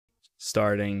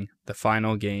starting the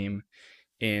final game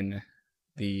in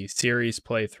the series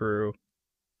playthrough,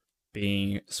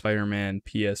 being Spider-Man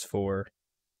PS4.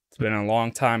 It's been a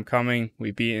long time coming.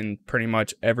 We've beaten pretty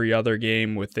much every other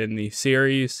game within the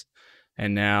series,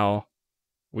 and now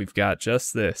we've got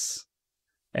just this,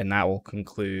 and that will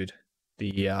conclude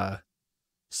the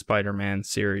Spider-Man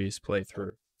series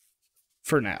playthrough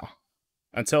for now,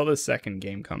 until the second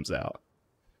game comes out,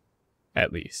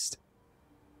 at least.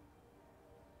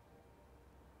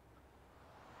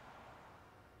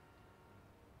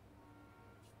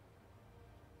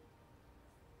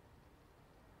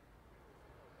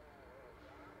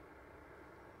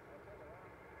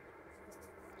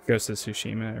 Ghost of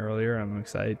Tsushima earlier. I'm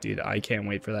excited. Dude, I can't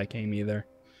wait for that game either.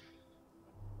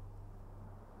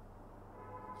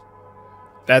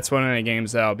 That's one of the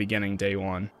games that I'll be getting day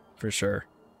one, for sure.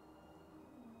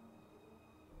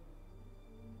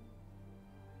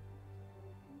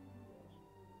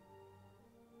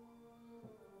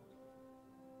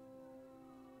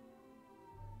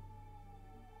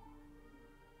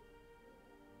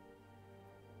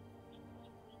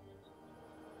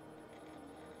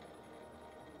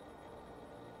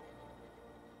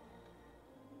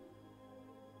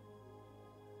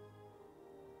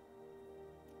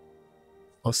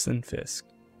 Austin Fisk.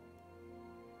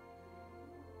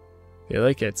 I feel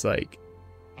like it's like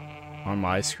on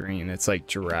my screen, it's like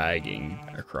dragging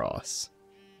across.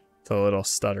 It's a little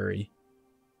stuttery.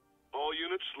 All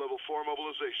units, level 4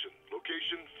 mobilization.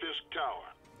 Location, Fisk Tower.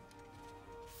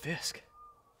 Fisk?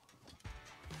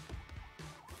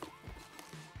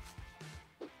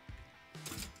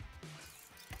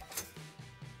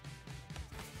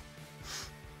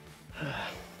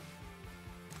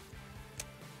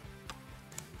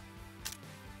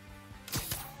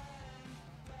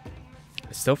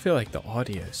 I still feel like the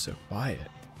audio is so quiet.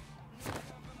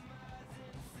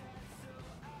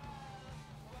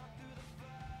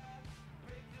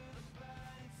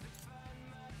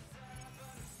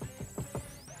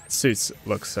 Suits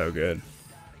look so good.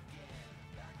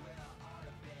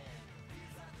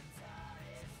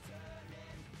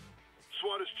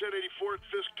 SWAT is 1084 at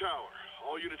Fisk Tower.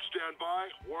 All units stand by.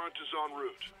 Warrant is en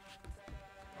route.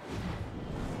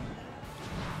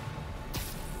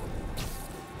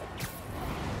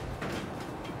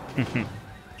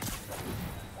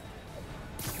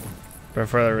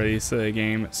 Before the release of the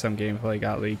game, some gameplay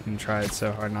got leaked and tried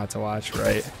so hard not to watch,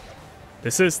 right?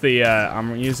 This is the,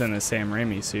 I'm using the Sam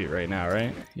Raimi suit right now,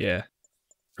 right? Yeah,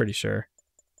 pretty sure.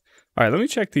 Alright, let me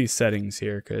check these settings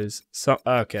here, because,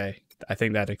 okay, I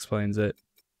think that explains it.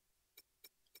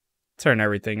 Turn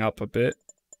everything up a bit.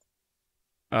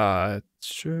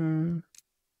 Sure.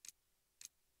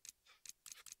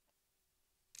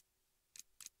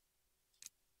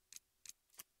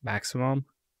 Maximum.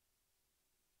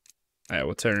 Alright,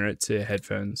 we'll turn it to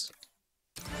headphones.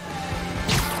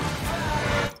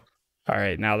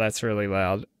 Alright, now that's really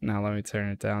loud. Now let me turn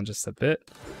it down just a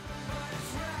bit.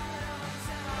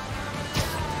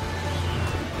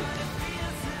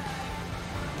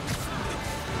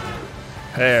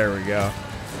 There we go.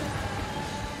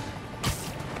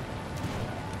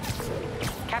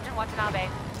 Captain Watanabe.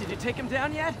 Did you take him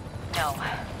down yet? No.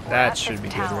 That should be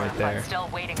good right there. Still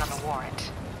waiting on the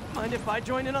warrant. Mind if I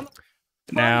join in on the...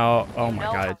 Now, oh my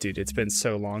god, dude, it's been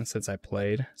so long since I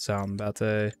played, so I'm about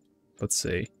to, let's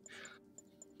see.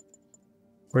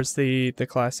 Where's the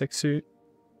classic suit?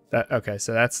 Okay,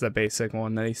 so that's the basic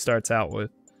one that he starts out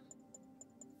with.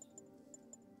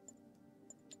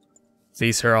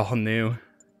 These are all new.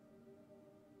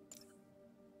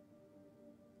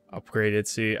 Upgraded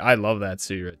suit. I love that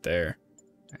suit right there.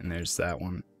 And there's that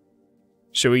one.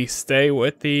 Should we stay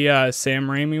with the Sam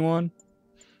Raimi one?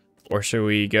 Or should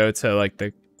we go to like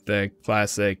the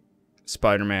classic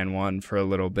Spider-Man one for a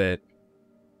little bit?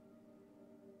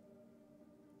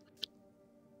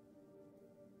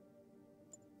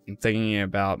 I'm thinking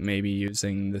about maybe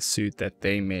using the suit that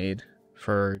they made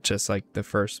for just like the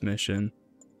first mission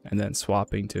and then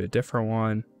swapping to a different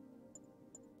one.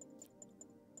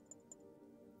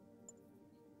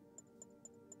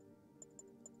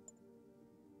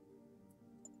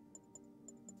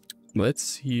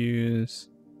 Let's use...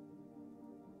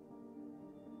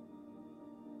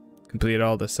 Complete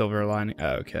all the silver lining.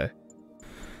 Oh, okay.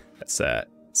 That's that.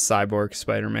 Cyborg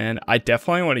Spider-Man. I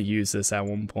definitely want to use this at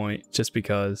one point, just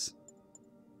because.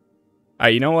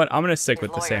 Alright, you know what? I'm going to stick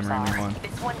with the Sam Raimi one.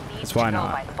 That's why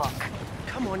not.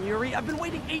 Come on, Yuri. I've been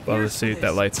waiting 8 years. Love the suit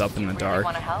that lights up in the dark.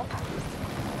 Want to help?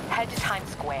 Head to Times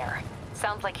Square.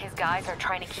 Sounds like his guys are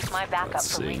trying to keep my backup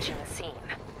from reaching the scene.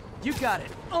 You got it.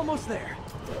 Almost there.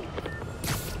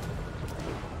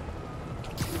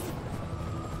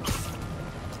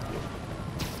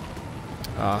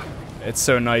 It's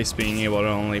so nice being able to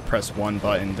only press one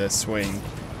button to swing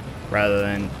rather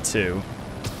than two.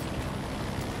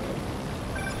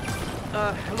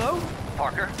 Hello?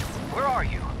 Parker, where are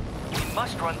you? We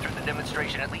must run through the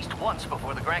demonstration at least once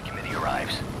before the grant committee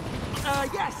arrives.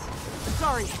 Yes.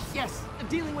 Sorry, yes.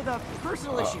 Dealing with a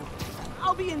personal issue.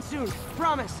 I'll be in soon,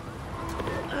 promise.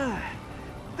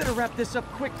 Better wrap this up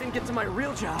quick than get to my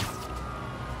real job.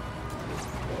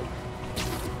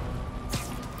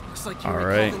 Looks like you're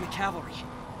called in the cavalry.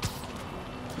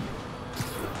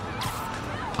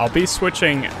 I'll be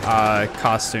switching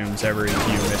costumes every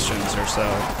few missions or so.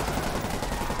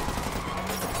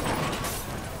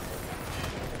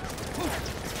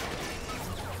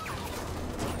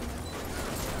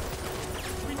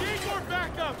 We need more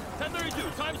backup!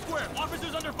 1032, Times Square.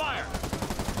 Officers under fire.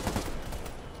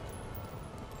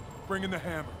 Bring in the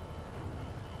hammer.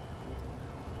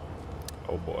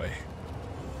 Oh boy.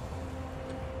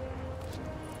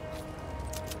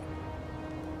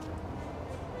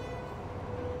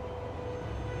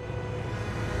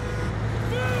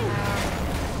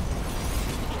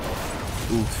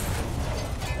 Oof.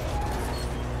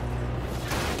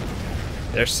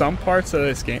 There's some parts of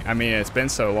this game, I mean, it's been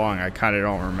so long, I kind of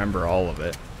don't remember all of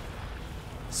it.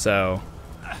 So.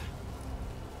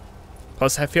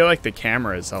 Plus, I feel like the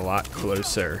camera is a lot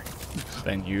closer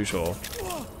than usual.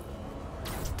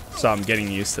 So I'm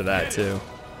getting used to that too.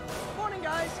 Morning,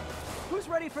 guys. Who's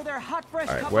ready for their hot, fresh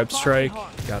cup Alright, of web coffee strike.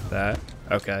 hard? Got that.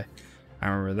 Okay. I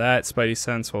remember that. Spidey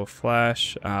sense will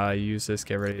flash. Use this,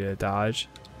 get ready to dodge.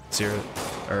 0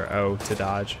 or O to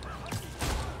dodge.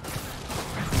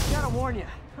 Gotta warn you,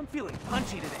 I'm feeling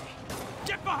punchy today.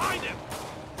 Get behind him!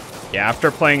 Yeah,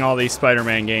 after playing all these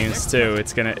Spider-Man games too,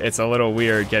 it's a little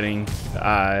weird getting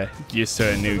used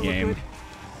to a new game.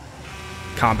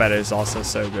 Combat is also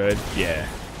so good. Yeah.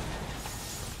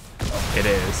 It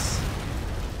is.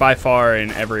 By far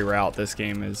in every route, this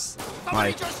game is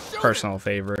my personal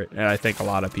favorite, and I think a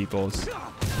lot of people's.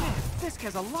 This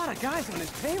has a lot of guys on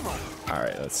his payroll.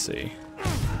 Alright, let's see.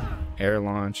 Air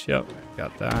launch, yep,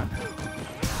 got that.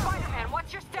 Spider-Man,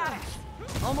 what's your status?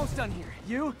 Almost done here.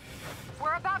 You?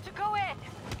 We're about to go in.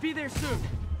 Be there soon.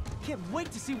 Can't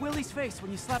wait to see Willie's face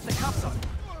when you slap the cuffs on him.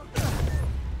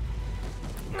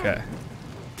 Okay.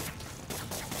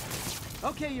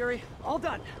 Okay, Yuri, all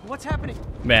done. What's happening?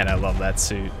 Man, I love that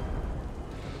suit.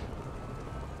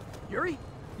 Yuri?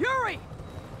 Yuri!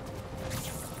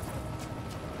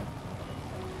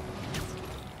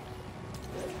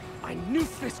 I knew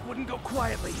Fisk wouldn't go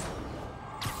quietly.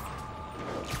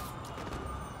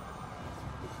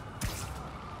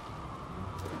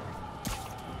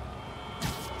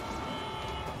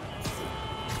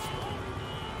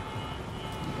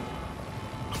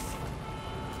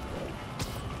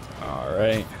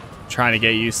 Alright. Trying to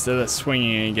get used to the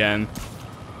swinging again.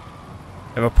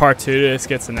 If a part 2 to this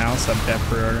gets announced, I'm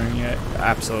definitely ordering it.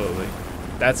 Absolutely.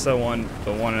 That's the one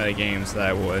of the games that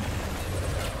I would.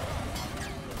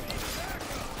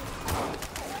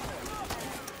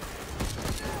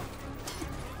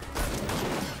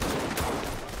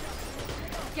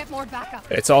 Get more backup.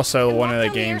 It's also one of the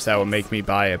games that would make me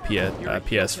buy a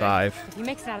PS5. If he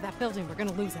makes it out of that building, we're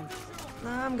gonna lose him.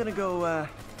 I'm gonna go,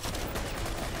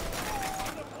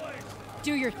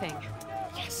 Do your thing.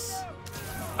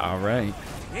 Alright.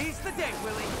 He's the day,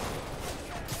 Willie.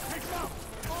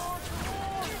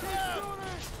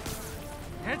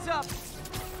 Heads up.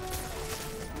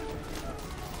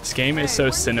 This game is so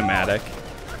cinematic.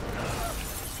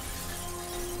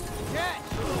 Yeah.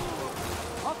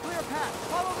 I'll clear a path.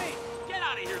 Follow me. Get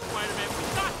out of here, Spider-Man. We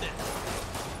got this!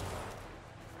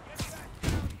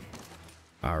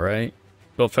 Alright.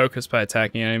 Build focus by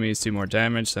attacking enemies, do more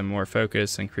damage, then more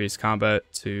focus, increase combat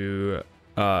to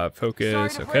focus. Sorry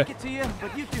to Okay. break it to you,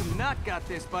 but you do not got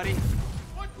this, buddy.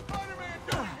 What's Spider-Man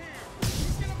doing here?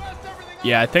 He's gonna mess everything up.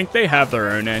 Yeah, I think they have their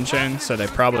own engine, so they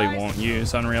probably won't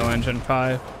use Unreal Engine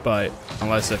 5, but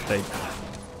unless if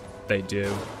they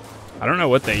do. I don't know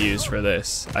what they use for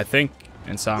this. I think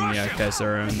Insomniac has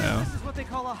their own though. This is what they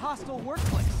call a hostile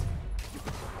workplace.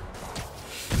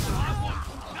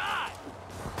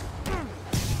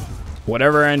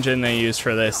 Whatever engine they use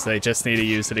for this, they just need to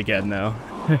use it again though.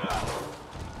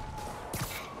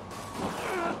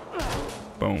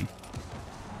 Boom.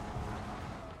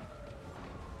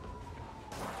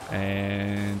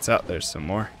 And oh, there's some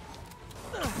more.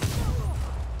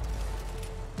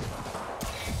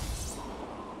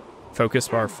 Focus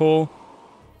bar full.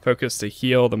 Focus to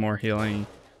heal, the more healing.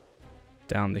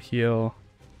 Down the heal.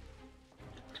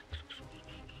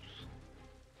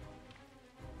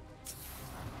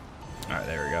 Alright,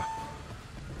 there we go.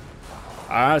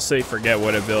 I honestly forget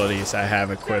what abilities I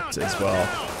have equipped as well.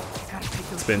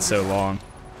 It's been so long.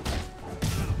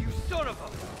 You son of a...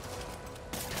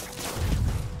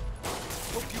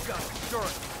 Hope you got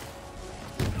insurance.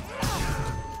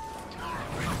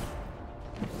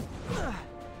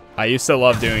 I used to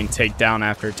love doing takedown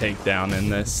after takedown in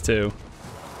this too.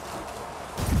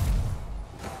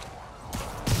 I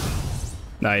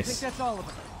think Nice. that's all of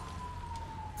them.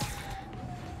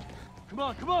 Come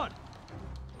on, come on!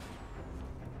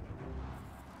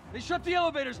 They shut the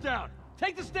elevators down!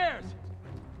 Take the stairs!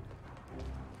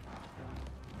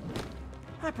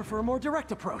 I prefer a more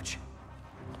direct approach.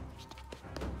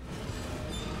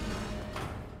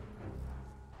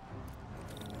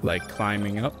 Like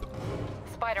climbing up.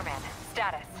 Spider-Man,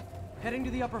 status. Heading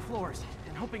to the upper floors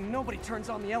and hoping nobody turns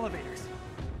on the elevators.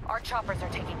 Our choppers are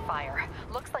taking fire.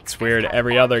 Looks like It's weird. Fisk has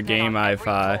Every other bombs in game on I've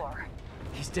every floor.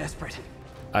 He's desperate.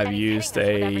 I've And he's used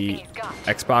hitting us with a everything he's got.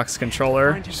 Xbox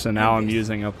controller, so now I'm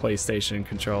using a PlayStation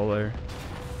controller.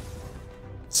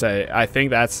 So I think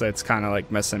that's kind of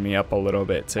like messing me up a little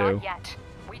bit too. Not yet.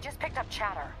 We just picked up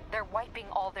chatter. They're wiping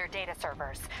all their data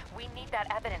servers. We need that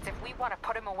evidence if we want to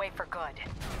put him away for good.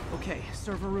 Okay,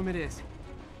 server room it is.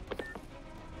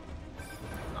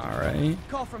 All right.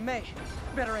 Call from May.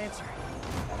 Better answer.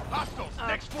 Hostiles,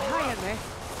 next floor Hi, up. Aunt May.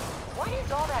 What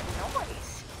is all that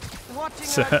noise? Watching,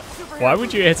 So, superhero why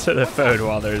would you movies. answer the What's phone up?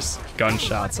 while there's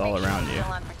gunshots all around you?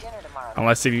 Still on for dinner tomorrow.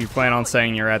 Unless if you plan on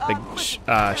saying you're at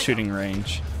the shooting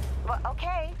range. Well,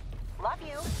 okay. Love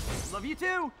you. Love you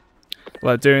too.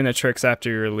 Well, doing the tricks after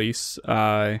you release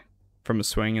from a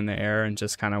swing in the air, and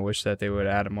just kind of wish that they would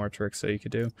add more tricks that you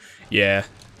could do. Yeah,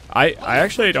 I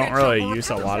actually don't really use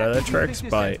a lot of the tricks,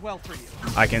 but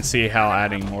I can see how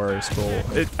adding more is cool.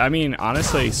 I mean,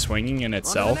 honestly, swinging in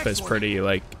itself is pretty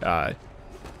like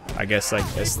I guess like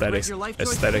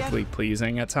aesthetically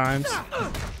pleasing at times,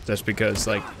 just because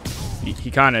like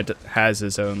he kind of has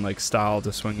his own like style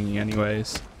to swinging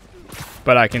anyways.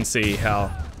 But I can see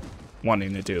how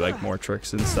wanting to do like more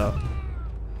tricks and stuff.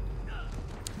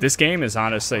 This game is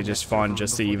honestly just fun,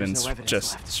 just to even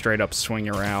just straight up swing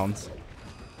around.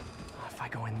 If I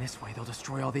go in this way, they'll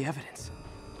destroy all the evidence.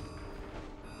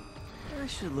 I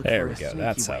should look There for we a go. sneaky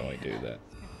That's how way we in. do that.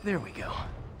 There we go.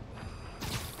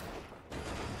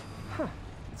 Huh.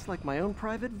 It's like my own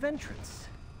private ventrance.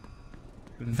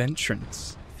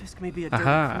 Ventrance. Fisk may be a dirty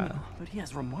Aha. criminal, but he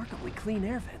has remarkably clean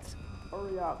air vents.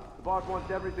 Hurry up. The boss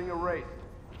wants everything erased.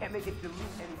 Can't make it delete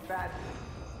any faster.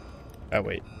 Oh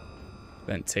wait.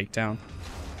 Then takedown.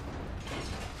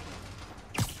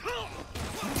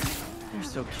 They're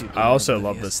so cute. I also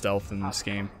love the stealth in this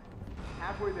game.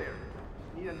 Halfway there.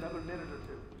 Need another minute or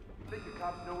two. You think the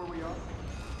cops know where we are?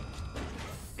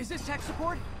 Is this tech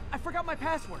support? I forgot my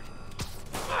password.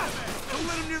 Don't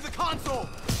let him near the console!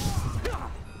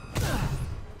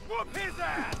 Whoop his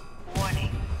ass! Warning.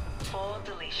 Full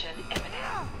deletion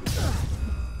imminent.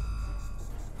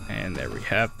 And there we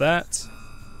have that.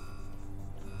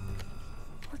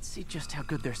 Let's see just how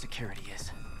good their security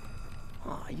is.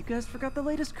 Aw, you guys forgot the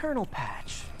latest kernel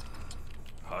patch.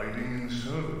 Hiding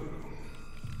so.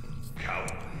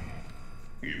 Cowardly.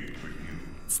 Even for you.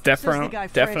 It's Says the guy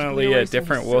definitely frantically a erasing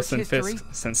different his Wilson search history. Fisk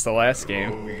since the last All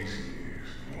game. these years,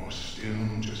 you're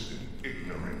still just an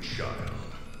ignorant child.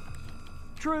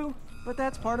 True, but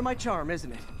that's part of my charm,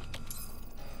 isn't it?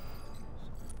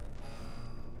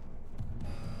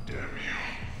 Damn you.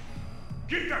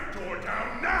 Get that door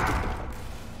down now!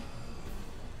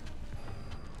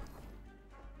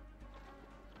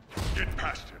 Get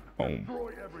past him. Boom.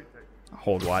 Destroy everything.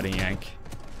 Hold wide and yank.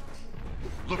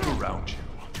 Look around you.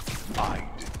 I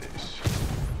did this.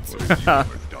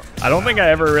 I don't think I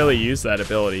ever really used that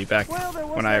ability back Well, there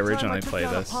was when that I time originally took played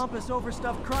down a this. pompous,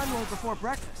 overstuffed crime lord before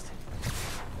breakfast.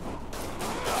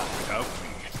 Without me,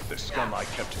 the scum I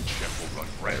kept in check will run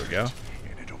rampant. go.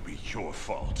 And it'll be your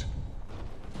fault.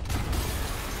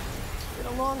 Been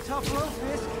a long, tough road,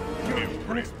 Fisk.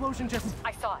 An explosion just...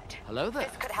 I saw it. Hello there.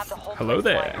 This could have the whole Hello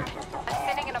place there. wired. I'm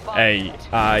sitting in a bomb Hey,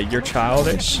 unit. you're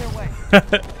childish.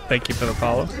 Thank you for the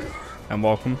follow. And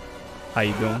welcome. How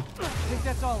you doing? I think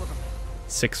that's all of them.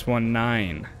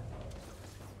 619.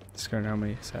 Discard how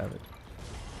many have it.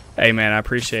 Hey man, I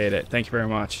appreciate it. Thank you very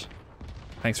much.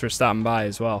 Thanks for stopping by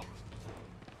as well.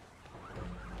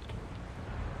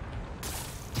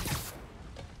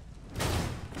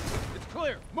 It's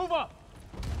clear! Move up!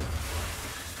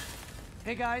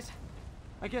 Hey guys,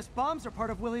 I guess bombs are part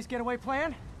of Willie's getaway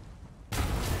plan?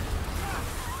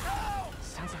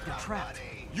 Sounds like they're trapped.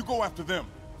 You go after them.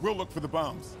 We'll look for the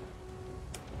bombs.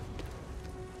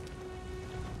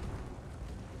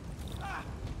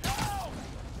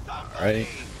 Alright.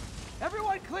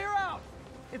 Everyone clear out!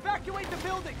 Evacuate the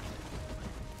building.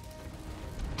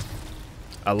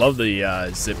 I love the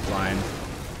zip line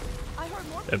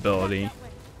ability.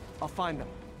 I'll find them.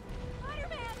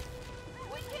 Spider-Man!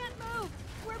 We can't move!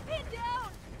 We're pinned down!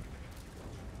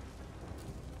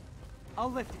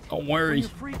 I'll lift it. Don't worry. When you're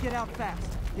free, get out fast.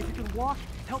 If you can walk,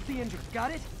 help the injured.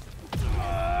 Got it?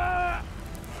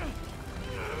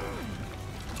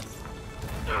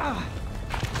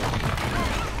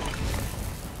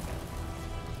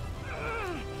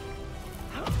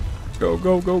 Go,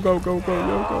 go, go, go, go, go,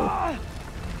 go, go.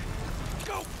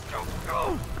 Go, go,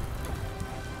 go!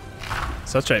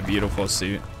 Such a beautiful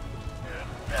suit.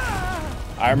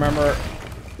 I remember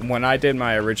when I did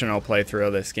my original playthrough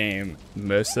of this game,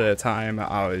 most of the time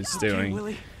I was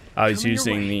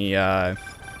using the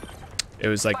it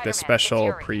was like the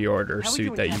special pre-order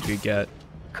suit that you could get.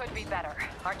 Could be better.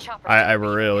 Our chopper I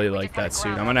really like that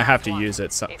suit. I'm gonna have to use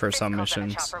it for some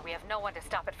missions. we have no one to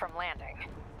stop it from landing.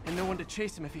 And no one to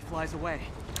chase him if he flies away.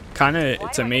 Kinda,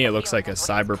 to me, it looks like a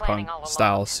cyberpunk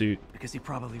style suit. Because he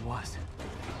probably was.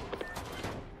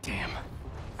 Damn.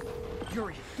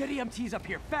 Yuri, get EMTs up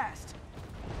here, fast!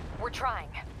 We're trying.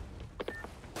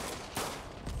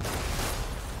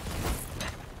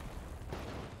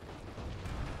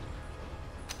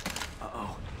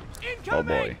 Uh-oh. Oh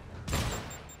boy.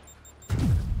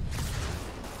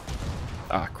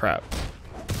 Ah, crap.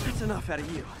 That's enough out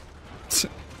of you.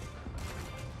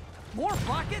 More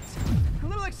rockets? A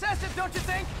little excessive, don't you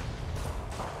think?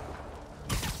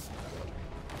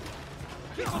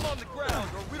 Keep them on the ground,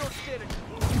 or we don't stand it.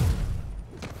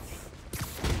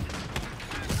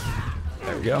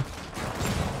 There we go.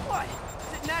 What?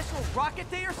 Is it National Rocket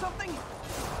Day or something?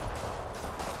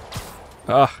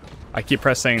 Ugh. I keep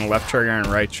pressing left trigger and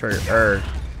right trigger,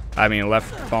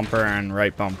 left bumper and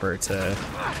right bumper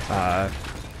to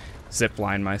zip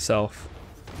line myself.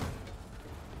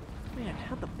 Man,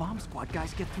 how'd the bomb squad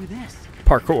guys get through this?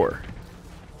 Parkour.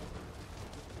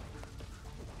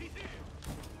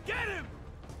 Get him!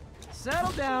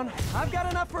 Settle down. I've got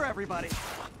enough for everybody.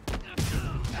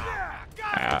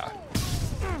 Ah.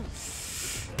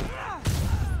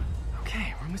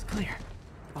 Okay, room is clear.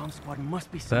 Bomb squad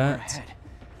must be somewhere That- ahead.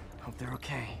 Hope they're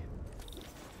okay.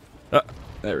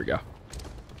 There we go.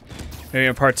 Maybe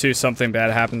in part 2 something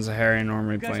bad happens to Harry and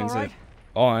normally You guys blames all right?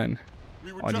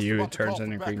 it on just you. about It to turns call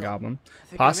into for Green backup. Goblin.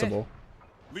 think I'm Possible.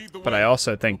 Lead the But way. I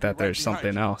also think We'll that be right there's behind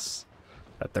something you. else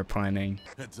that they're planning.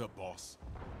 Heads up, boss.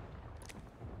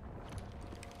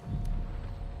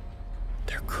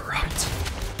 They're corrupt.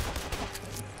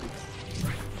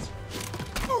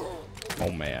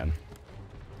 Oh man.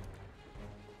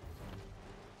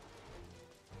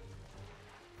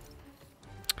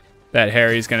 That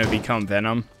Harry's gonna become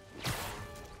Venom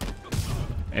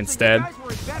instead. So you guys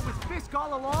were in bed with Fisk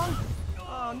all along?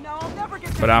 Oh, no, I'll never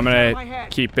get But that I'm out of my gonna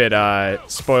head. keep it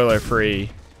spoiler free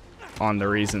on the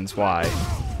reasons why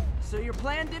So your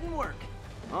plan didn't work.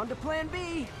 On to plan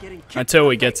B, getting kicked until in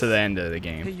we the get to face. the end of the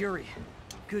Hey, game. Yuri.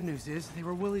 Good news is, they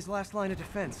were Willie's last line of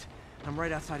defense. I'm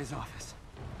right outside his office.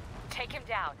 Take him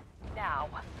down. Now.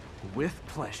 With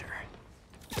pleasure.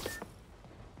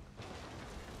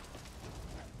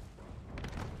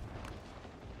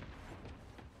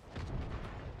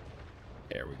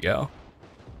 There we go.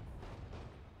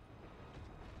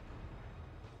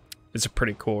 It's a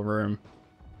pretty cool room.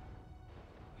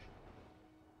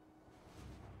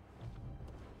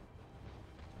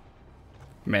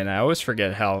 Man, I always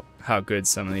forget how good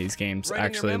some of these games Writing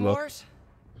actually your look. memoirs?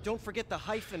 Don't forget the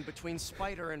hyphen between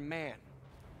spider and man.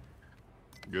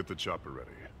 Get the chopper ready.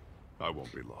 I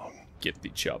won't be long. Get the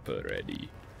chopper ready.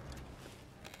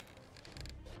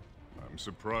 I'm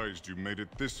surprised you made it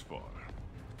this far.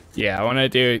 Yeah, I want to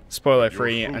do spoiler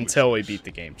free Your until we foolishness. beat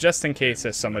the game, just in case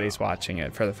if somebody's watching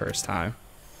it for the first time.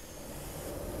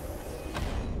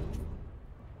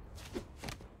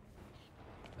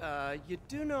 You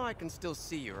do know I can still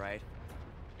see you, right?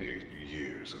 80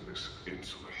 years of this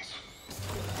insolence.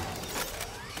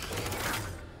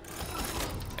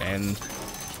 And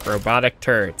robotic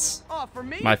turrets. Oh, for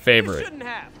me? My favorite. You shouldn't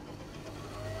have.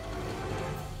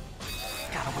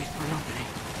 Gotta wait for an opening.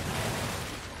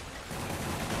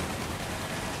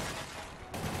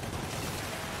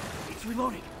 It's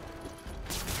reloading.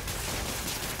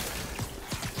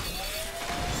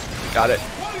 Got it.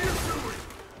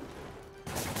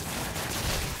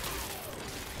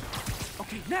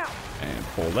 Okay, now. And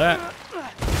pull that.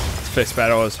 Fist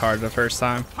battle was hard the first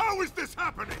time. How is this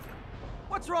happening?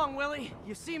 What's wrong, Willie?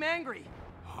 You seem angry.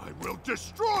 I will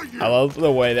destroy you! I love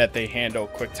the way that they handle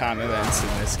quick time events in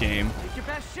this game. Take your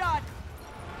best shot.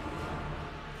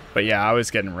 But yeah, I was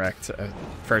getting wrecked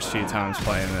first few times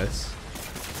playing this.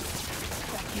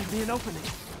 Give me an opening.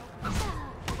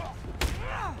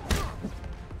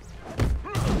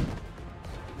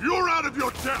 You're out of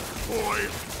your depth, boy!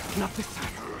 Not this time.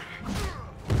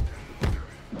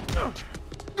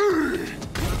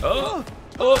 Oh!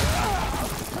 Oh!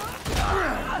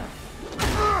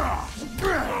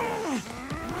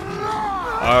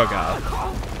 Oh god.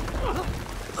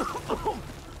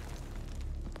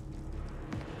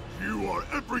 You are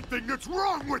everything that's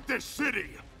wrong with this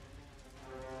city!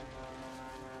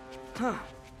 Huh.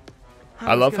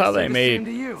 I love how they say the made same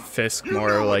to you. Fisk You more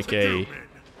know what like to do,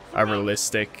 a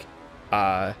realistic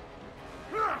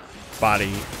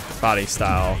body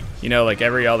style. You know, like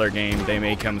every other game, they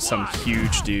make him some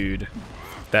huge dude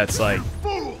that's like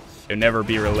Fools! it'd never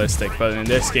be realistic. But in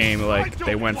this game, like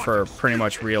they went for pretty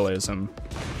much realism.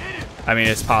 I mean,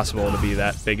 it's possible to be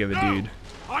that big of a dude.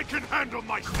 I can handle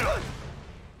myself!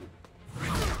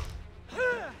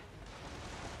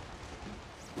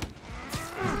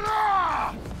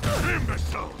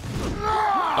 Imbeciles!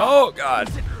 Oh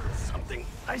god. Something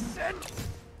I said.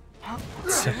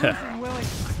 Willie.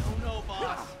 Oh no,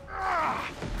 boss.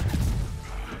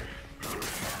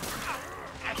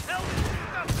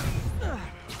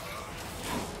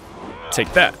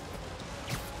 Take that.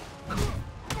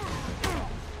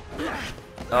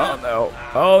 Oh no.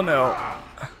 Oh no.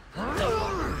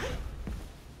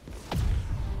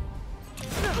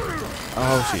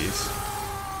 Oh jeez.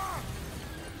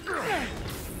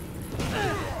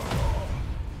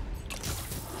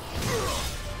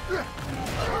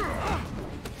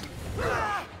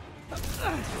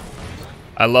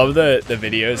 I love the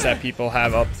videos that people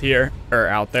have up here or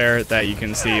out there that you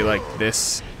can see like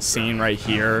this scene right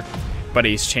here, but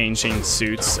he's changing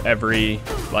suits every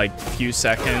like few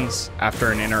seconds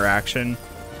after an interaction.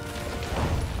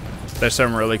 There's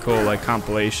some really cool like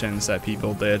compilations that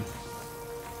people did.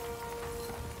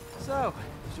 So,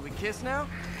 should we kiss now?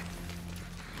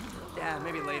 Yeah,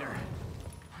 maybe later.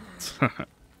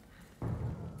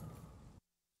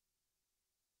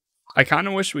 I kind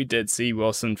of wish we did see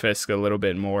Wilson Fisk a little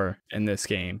bit more in this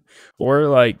game, or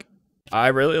like I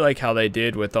really like how they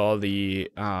did with all the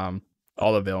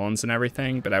villains and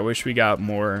everything, but I wish we got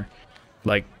more,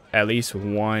 like at least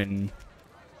one,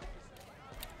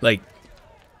 like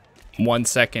 1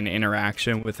 second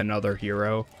interaction with another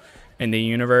hero in the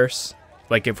universe.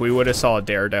 Like if we would have saw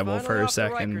Daredevil for a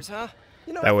second, Rikers, huh?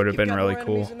 You know, that would have you've been got really more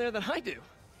cool. enemies in there than I do.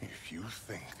 If you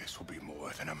think this will be more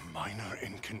than a minor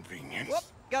inconvenience... Whoop,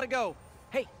 gotta go.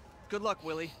 Hey, good luck,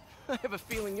 Willie. I have a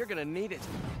feeling you're gonna need it.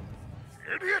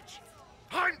 Idiot!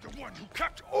 I'm the one who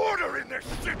kept order in this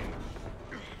city!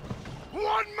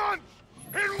 1 month!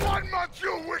 In 1 month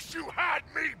you wish you had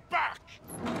me back!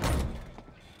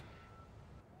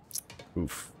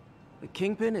 Oof. The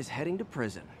Kingpin is heading to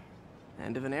prison.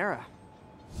 End of an era.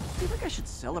 I feel like I should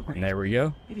celebrate. And there we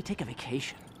go. Maybe take a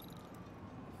vacation.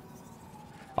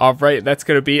 All right, that's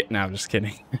gonna be it. No, I'm just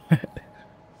kidding.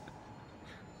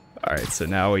 All right, so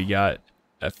now we got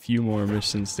a few more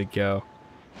missions to go.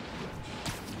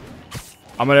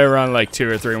 I'm gonna run like 2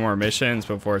 or 3 more missions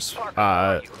before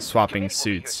swapping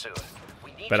suits,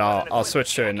 but I'll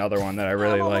switch to another one that I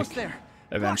really like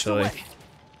eventually.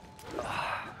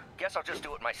 Guess I'll just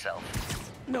do it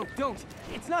myself. No, don't.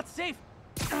 It's not safe.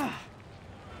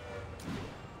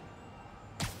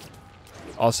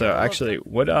 Also, actually,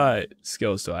 what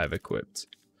skills do I have equipped?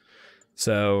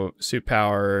 So, suit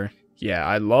power. Yeah,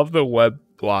 I love the web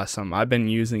blossom. I've been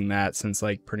using that since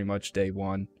like pretty much day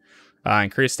 1.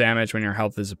 Increase damage when your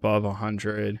health is above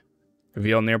 100.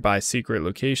 Reveal nearby secret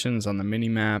locations on the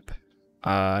minimap.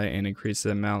 And increase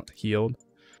the amount healed.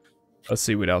 Let's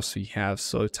see what else we have.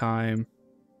 Slow time.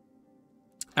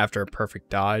 After a perfect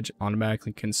dodge,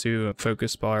 automatically consume a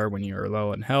focus bar when you are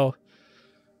low in health.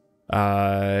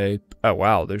 Oh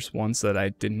wow, there's ones that I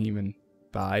didn't even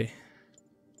buy.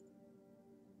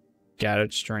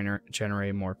 Gadgets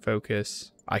generate more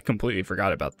focus. I completely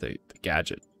forgot about the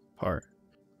gadget part.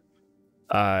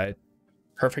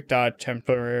 Perfect dodge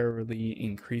temporarily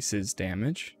increases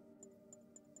damage.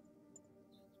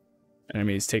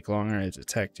 Enemies take longer to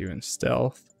detect you in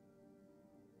stealth.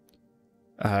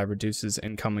 Reduces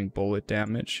incoming bullet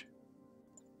damage.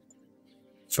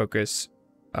 Focus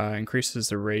increases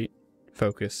the rate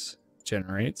focus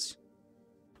generates.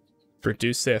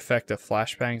 Reduce the effect of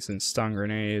flashbangs and stun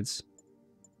grenades.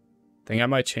 I think I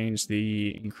might change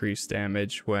the increased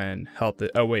damage when health.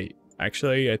 Oh wait,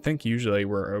 actually I think usually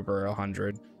we're over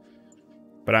 100.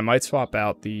 But I might swap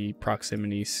out the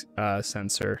proximity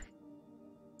sensor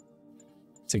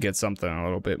to get something a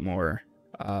little bit more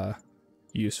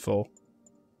useful.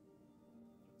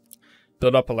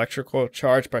 Build up electrical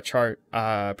charge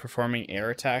by performing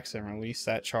air attacks and release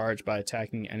that charge by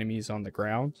attacking enemies on the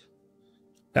ground.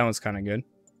 That one's kind of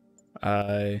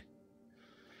good.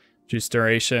 Juice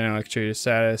duration, electricity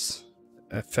status,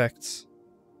 effects,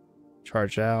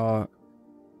 charge out.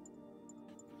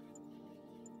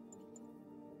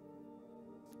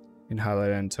 You can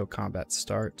highlight it until combat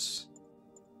starts.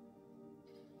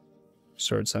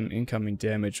 Restore some incoming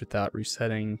damage without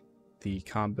resetting the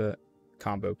combo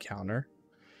counter.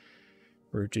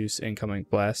 Reduce incoming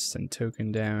blasts and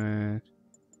token damage.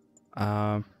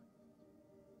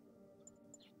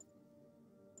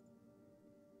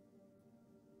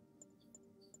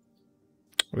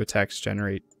 Attacks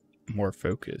generate more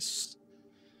focus.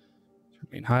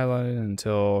 Remain highlighted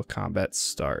until combat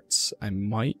starts. I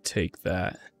might take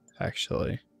that,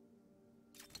 actually.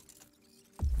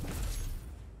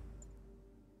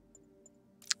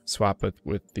 Swap it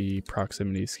with the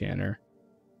proximity scanner.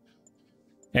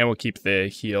 And we'll keep the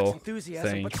heal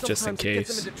thing just in case.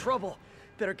 Gets him into trouble.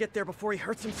 Better get there before he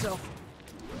hurts himself.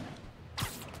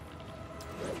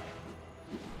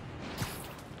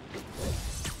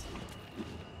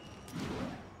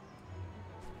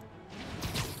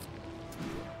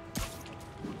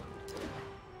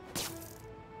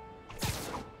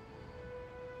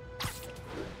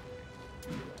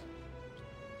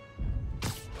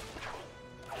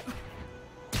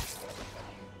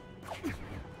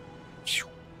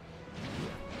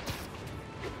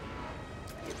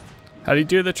 How do you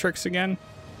do the tricks again?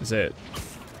 Is it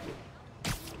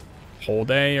hold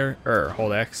A or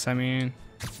hold X, I mean?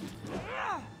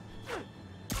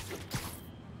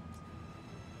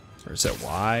 Or is it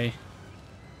Y?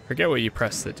 Forget what you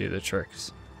press to do the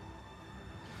tricks.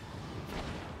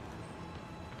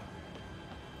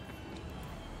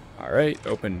 Alright,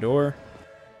 open door.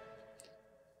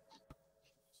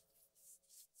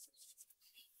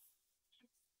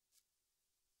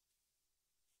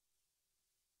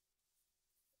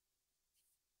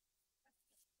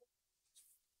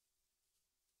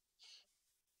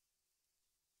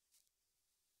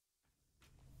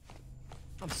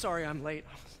 I'm sorry I'm late.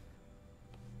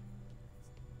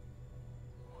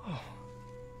 Oh.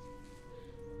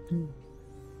 You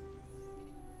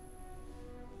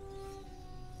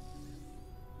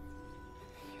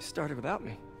started without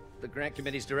me. The grant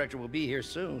committee's director will be here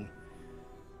soon.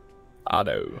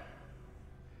 Otto.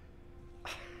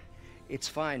 It's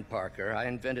fine, Parker. I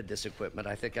invented this equipment.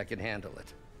 I think I can handle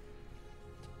it.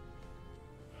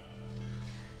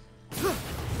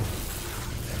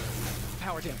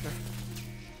 Power dampener.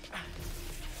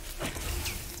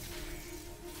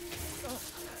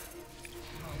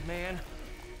 Oh, man.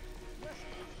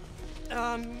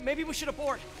 Maybe we should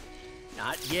abort.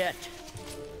 Not yet.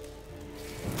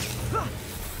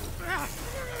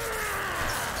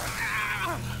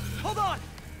 Hold on.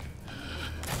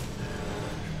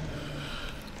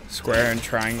 Square and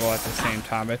triangle at the same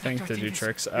time, I think, to do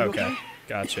tricks. Okay,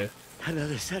 gotcha.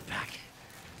 Another setback.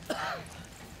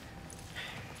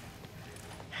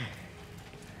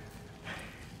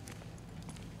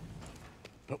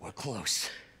 But we're close.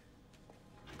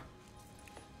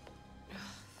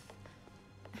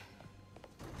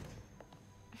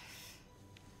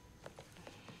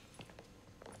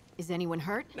 Is anyone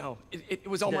hurt? No, it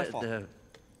was all my fault. The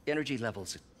energy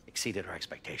levels exceeded our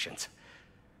expectations.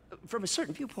 From a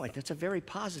certain viewpoint, that's a very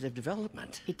positive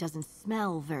development. It doesn't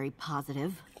smell very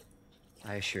positive.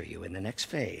 I assure you, in the next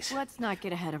phase... Let's not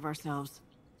get ahead of ourselves.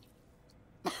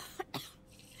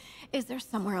 Is there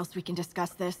somewhere else we can discuss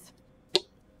this?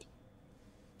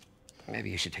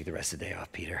 Maybe you should take the rest of the day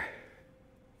off, Peter.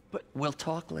 But we'll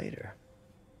talk later.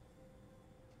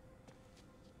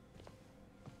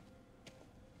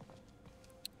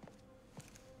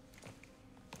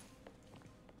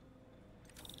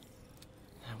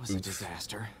 That was a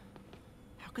disaster.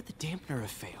 How could the dampener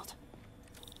have failed?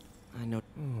 I know...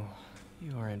 Ooh,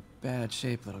 you are in bad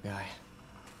shape, little guy.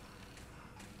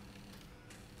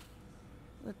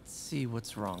 Let's see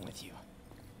what's wrong with you.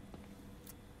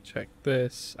 Check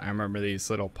this. I remember these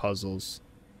little puzzles.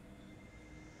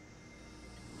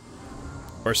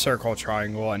 Or circle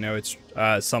triangle. I know it's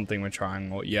something with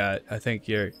triangle. Yeah, I think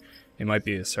it might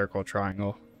be a circle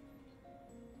triangle.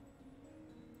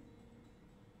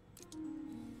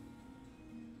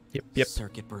 Yep.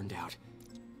 Circuit burned out.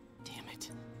 Damn it.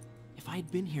 If I had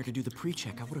been here to do the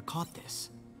pre-check, I would have caught this.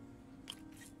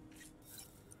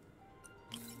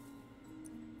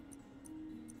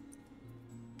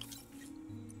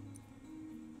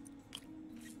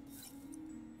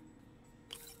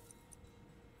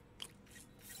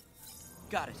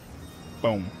 Got it.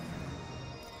 Boom.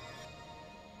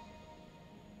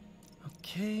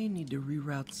 Okay, need to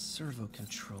reroute servo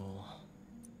control.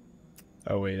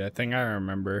 Oh wait, I think I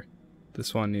remember.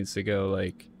 This one needs to go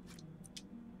like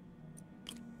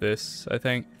this, I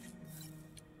think.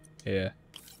 Yeah.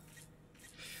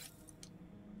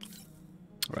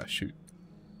 Oh shoot.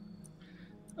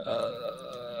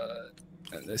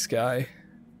 And this guy.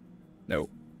 Nope.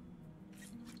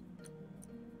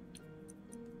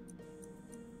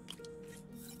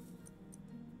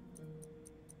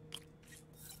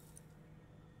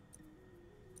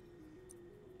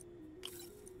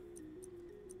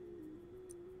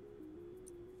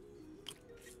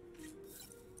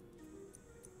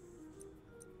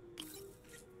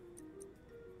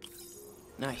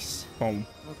 Nice. Boom.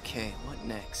 Okay, what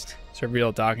next? It's a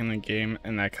real dog in the game,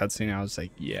 and that cutscene, I was like,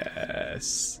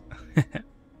 yes. And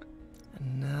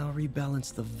now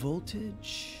rebalance the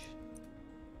voltage.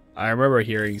 I remember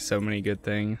hearing so many good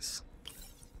things.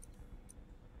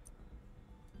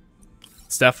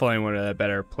 It's definitely one of the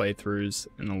better playthroughs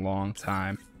in a long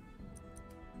time.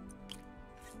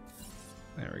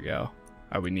 There we go.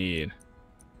 All we need.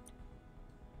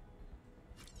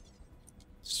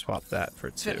 Swap that for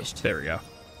 2. Finished. There we go.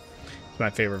 It's my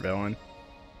favorite villain.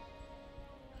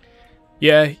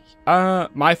 Yeah,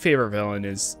 my favorite villain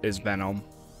is Venom,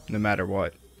 no matter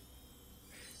what.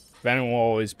 Venom will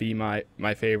always be my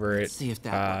favorite. Let's see if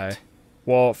that worked.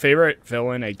 Well, favorite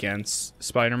villain against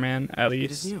Spider-Man at It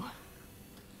is least. new.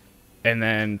 And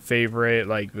then favorite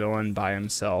like villain by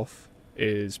himself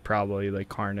is probably like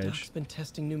Doc's Carnage. been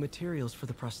testing new materials for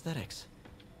the prosthetics.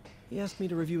 He asked me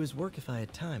to review his work if I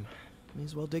had time. May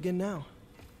as well dig in now.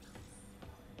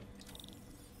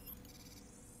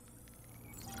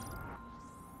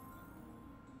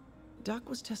 Doc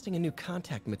was testing a new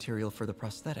contact material for the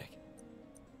prosthetic.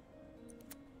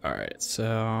 Alright,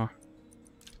 so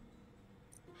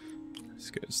this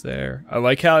goes there. I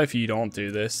like how if you don't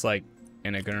do this like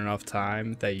in a good enough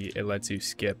time that it lets you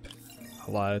skip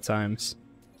a lot of times.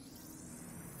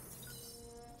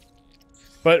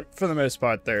 But for the most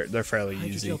part, they're fairly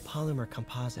easy. Hydrogel polymer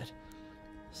composite.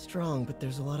 Strong, but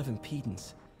there's a lot of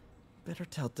impedance. Better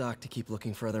tell Doc to keep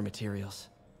looking for other materials.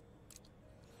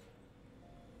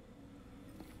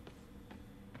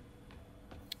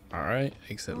 Alright,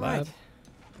 exit All lab. right.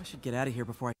 I should get out of here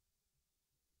before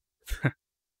I...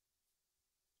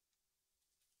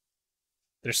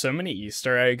 There's so many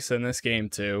Easter eggs in this game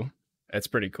too. It's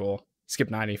pretty cool. Skip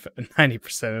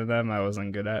 90% of them. I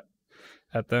wasn't good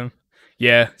at them.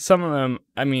 Yeah, some of them.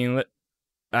 I mean,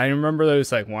 I remember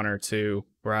those like 1 or 2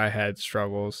 where I had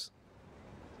struggles.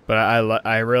 But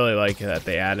I really like that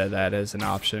they added that as an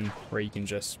option where you can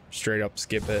just straight up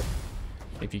skip it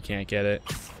if you can't get it.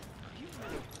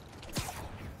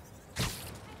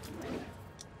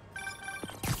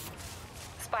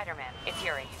 Spider-Man, it's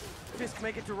Yuri. Fisk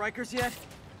make it to Rikers yet?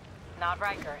 Not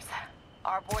Rikers.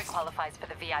 Our boy qualifies for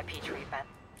the VIP treatment.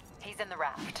 He's in the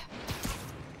raft.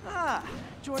 Ah,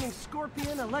 joining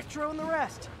Scorpion, Electro, and the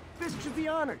rest. Fisk should be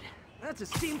honored. That's a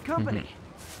steamed company.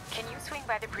 Can you swing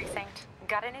by the precinct?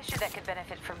 Got an issue that could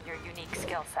benefit from your unique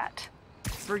skill set.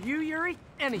 For you, Yuri,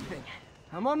 anything.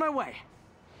 I'm on my way.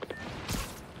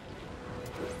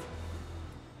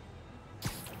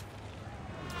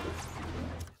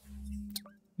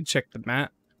 Check the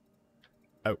map.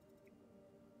 Oh.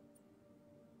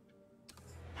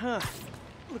 Huh.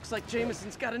 Looks like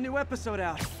Jameson's got a new episode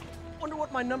out. Wonder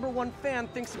what my #1 fan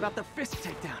thinks about the Fisk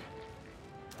takedown.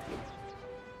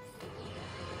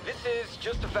 This is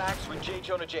Just the Facts with J.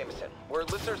 Jonah Jameson, where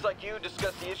listeners like you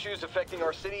discuss the issues affecting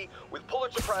our city with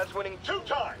Pulitzer Prize-winning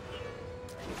two-time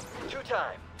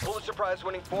Pulitzer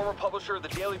Prize-winning former publisher of the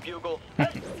Daily Bugle.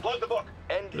 Hey, plug the book.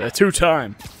 And The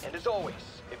 2-time. And as always,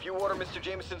 if you order Mr.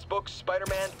 Jameson's book,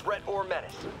 Spider-Man, Threat or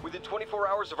Menace, within 24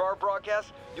 hours of our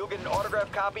broadcast, you'll get an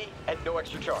autographed copy at no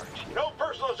extra charge. No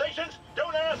personalizations.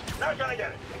 Don't ask. Not gonna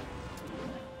get it.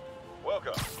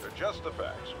 Welcome to Just the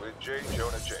Facts with J.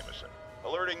 Jonah Jameson,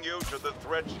 alerting you to the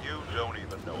threats you don't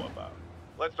even know about.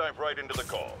 Let's dive right into the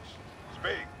calls.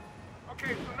 Speak.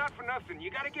 Okay, so not for nothing. You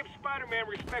gotta give Spider-Man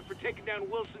respect for taking down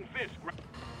Wilson Fisk, right?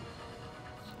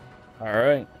 All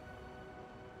right.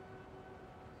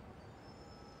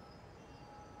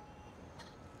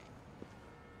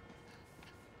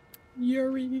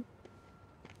 Yuri.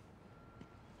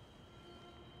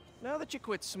 Now that you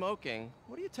quit smoking,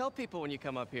 what do you tell people when you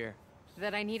come up here?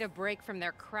 That I need a break from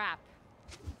their crap.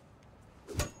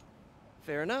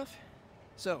 Fair enough.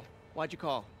 So, why'd you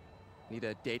call? Need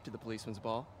a date to the policeman's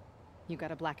ball? You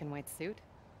got a black and white suit?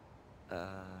 Uh...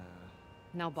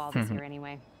 No ball this year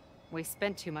anyway. We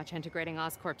spent too much integrating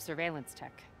Oscorp's surveillance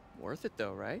tech. Worth it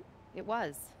though, right? It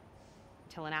was.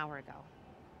 Until an hour ago.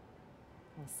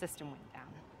 The system went down.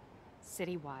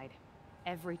 Citywide.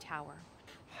 Every tower.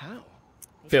 How?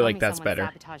 They Feel told like me that's someone better.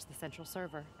 sabotaged the central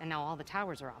server, and now all the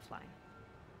towers are offline.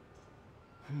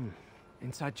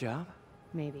 Inside job?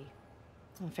 Maybe.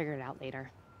 I'll figure it out later.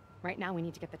 Right now, we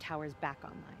need to get the towers back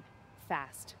online.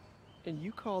 Fast. And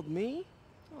you called me?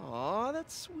 Aw,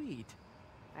 that's sweet.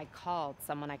 I called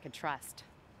someone I could trust.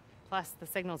 Plus, the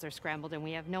signals are scrambled and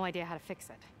we have no idea how to fix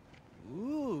it.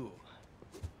 Ooh.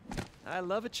 I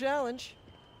love a challenge.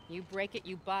 You break it,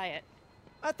 you buy it.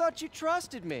 I thought you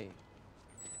trusted me.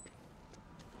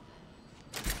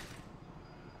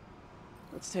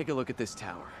 Let's take a look at this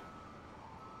tower.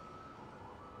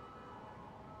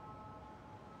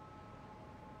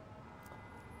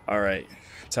 All right,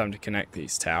 time to connect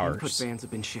these Input towers. bands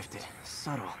have been shifted.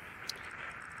 Subtle.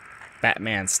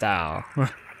 Batman style. There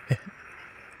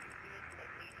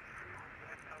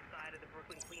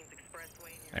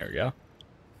we go.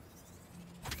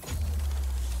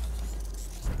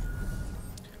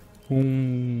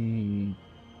 We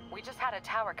just had a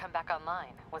tower come back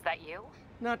online. Was that you?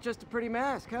 Not just a pretty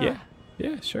mask, huh? Yeah.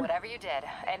 Yeah, sure. Whatever you did,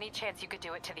 any chance you could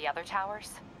do it to the other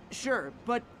towers? Sure,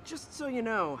 but just so you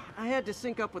know, I had to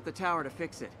sync up with the tower to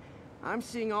fix it. I'm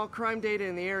seeing all crime data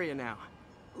in the area now.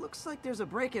 Looks like there's a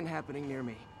break-in happening near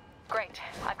me. Great.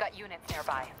 I've got units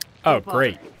nearby. Oh, Don't bother.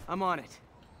 great. I'm on it.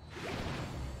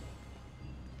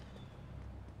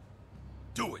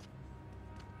 Do it.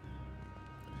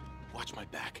 Watch my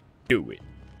back. Do it.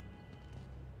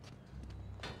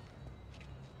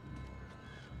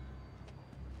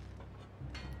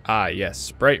 Ah,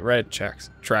 yes. Bright red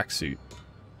tracksuit.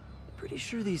 Pretty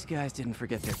sure these guys didn't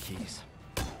forget their keys.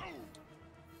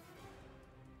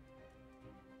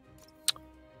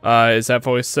 Is that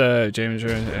voice James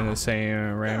in the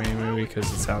same Rami movie?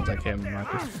 Because it sounds like him.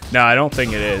 No, I don't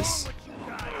think it is.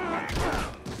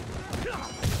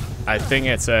 I think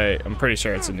it's I'm pretty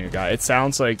sure it's a new guy. It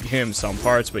sounds like him some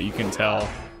parts, but you can tell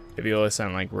if you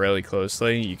listen like really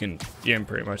closely, you can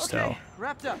pretty much tell.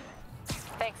 Wrapped up.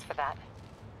 Thanks for that.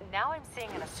 Now I'm seeing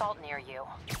an assault near you.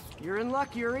 You're in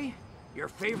luck, Yuri. Your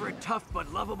favorite tough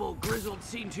but lovable, grizzled,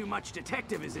 seen-too-much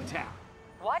detective is in town.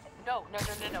 What? No.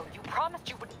 You promised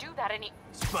you wouldn't do that any—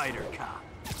 Spider Cop.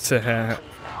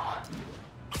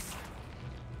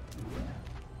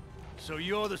 So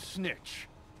you're the snitch.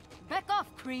 Back off,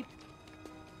 creep.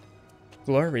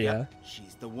 Gloria.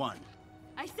 She's the one.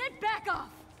 I said back off.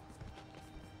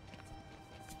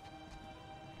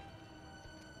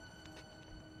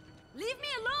 Leave me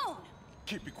alone.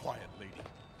 Keep it quiet, lady.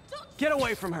 Get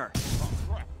away from her. Oh,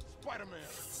 crap.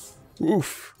 Spider-Man.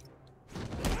 Oof.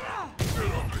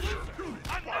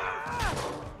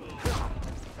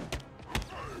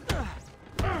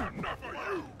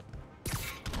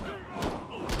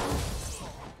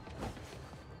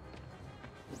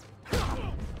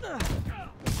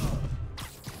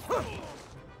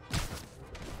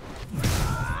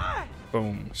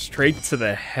 Boom. Straight to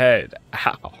the head.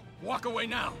 Ow. Walk away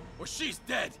now, or she's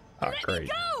dead. Oh, great.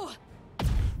 Go.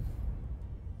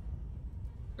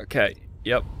 Okay.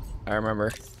 Yep. I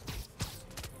remember.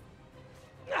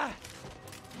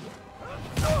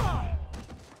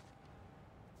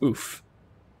 Oof.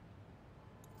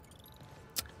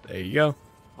 There you go.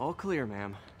 All clear,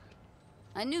 ma'am.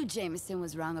 I knew Jameson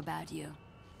was wrong about you.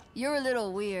 You're a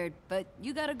little weird, but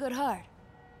you got a good heart.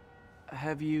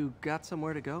 Have you got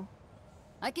somewhere to go?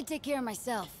 I can take care of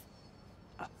myself.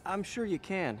 I'm sure you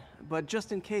can, but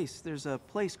just in case, there's a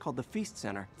place called the Feast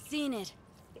Center. Seen it.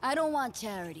 I don't want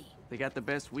charity. They got the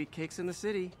best wheat cakes in the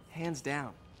city, hands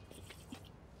down.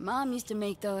 Mom used to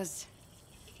make those.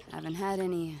 Haven't had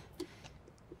any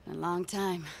in a long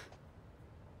time.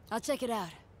 I'll check it out.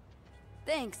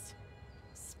 Thanks,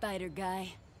 Spider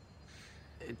Guy.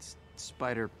 It's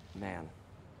Spider-Man.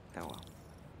 Oh well.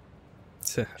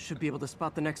 Should be able to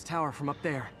spot the next tower from up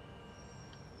there.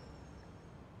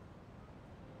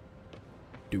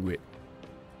 Do it.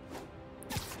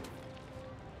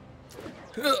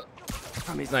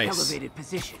 From his Nice. elevated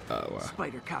position, Oh, wow.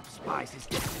 Spider Cop spies his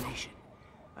destination.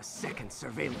 A second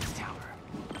surveillance tower.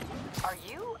 Are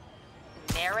you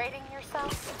narrating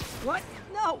yourself? What?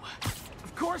 No!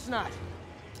 Of course not!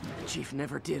 The Chief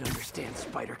never did understand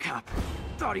Spider Cop.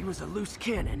 Thought he was a loose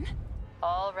cannon.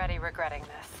 Already regretting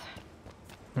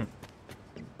this.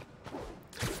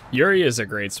 Yuri is a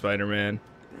great Spider-Man.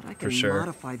 Bet I For can sure.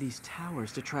 modify these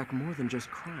towers to track more than just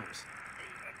crimes.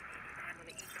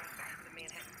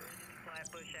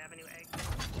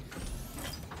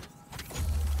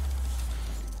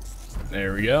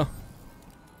 There we go.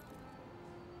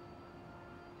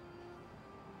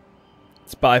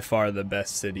 It's by far the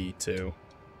best city, too.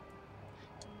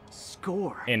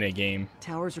 score. in a game.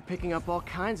 Towers are picking up all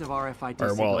kinds of RFID Or,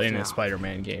 well, signals in now, a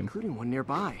Spider-Man game. including one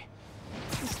nearby.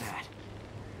 What is that?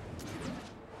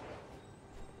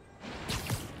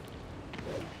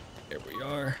 Here we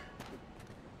are.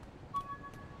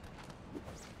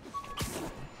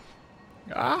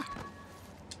 Ah!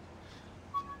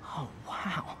 Oh,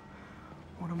 wow.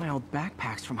 One of my old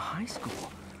backpacks from high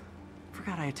school.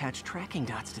 Forgot I attached tracking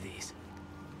dots to these.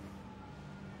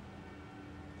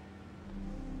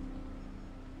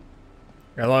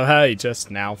 I love how he just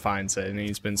now finds it, and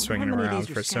he's been swinging around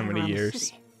for so many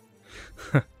years.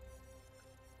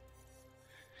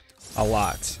 A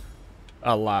lot.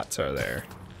 A lot are there.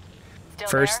 Still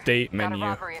First there? date Got menu. a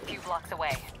robbery a few blocks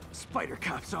away. Spider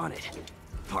Cop's on it.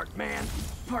 Part man,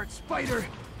 part spider,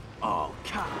 all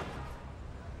cop.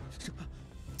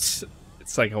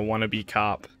 It's like a wannabe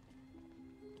cop.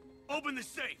 Open the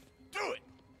safe. Do it.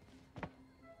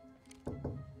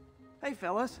 Hey,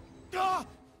 fellas. Ah!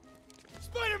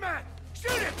 Spider-Man!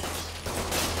 Shoot him!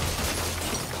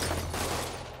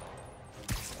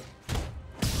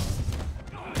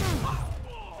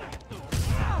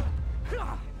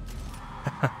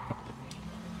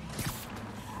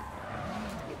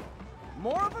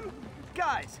 More of them?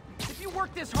 Guys, if you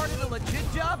worked this hard at a legit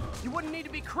job, you wouldn't need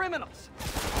to be criminals.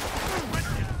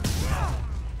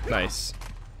 Nice.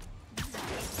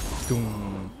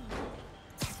 Boom.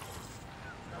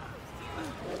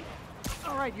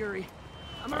 All right, Yuri.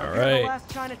 I'm All gonna repair right. the last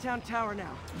Chinatown tower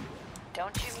now.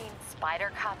 Don't you mean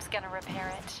Spider Cop's gonna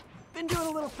repair it? Been doing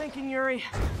a little thinking, Yuri.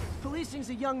 Policing's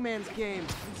a young man's game.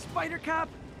 And Spider Cop,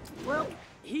 well,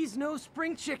 he's no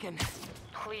spring chicken.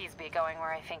 Please be going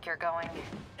where I think you're going.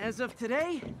 As of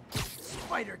today,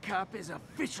 Spider Cop is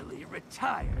officially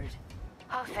retired.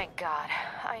 Oh, thank God.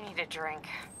 I need a drink.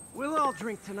 We'll all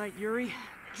drink tonight, Yuri.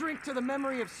 Drink to the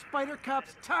memory of Spider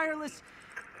Cop's tireless...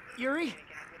 Yuri?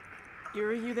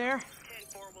 Yuri, you there?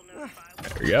 There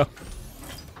we go.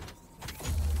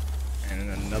 And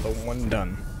another one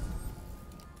done.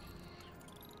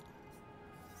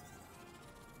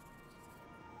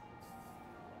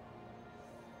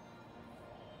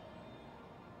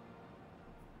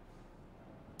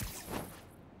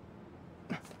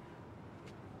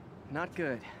 Not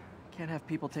good. Can't have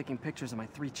people taking pictures of my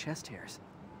 3 chest hairs.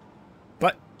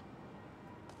 But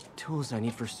Tools I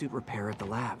need for suit repair at the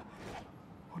lab.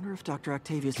 Wonder if Dr.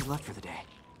 Octavius has left for the day.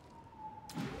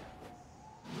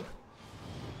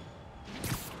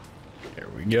 there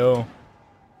we go.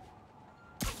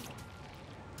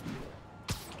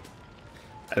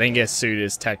 I think his suit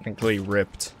is technically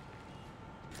ripped,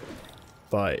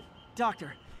 but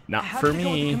Doctor, not how for did it go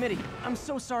with the me. committee? I'm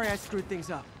so sorry I screwed things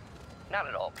up. Not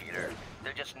at all, Peter.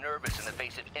 They're just nervous in the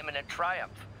face of imminent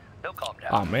triumph. They'll calm down.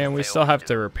 Oh man, we They still always have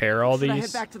do. to repair all Should I head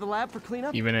these, back to the lab for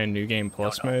cleanup? even in New Game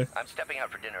Plus No, mode. I'm stepping out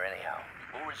for dinner anyhow.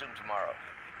 We'll resume tomorrow.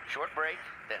 Short break,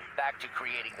 then back to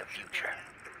creating the future.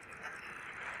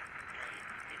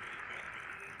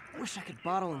 Wish I could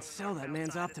bottle and sell that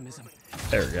man's optimism.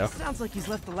 There we go. Sounds like he's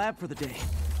left the lab for the day.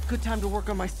 Good time to work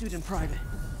on my suit in private.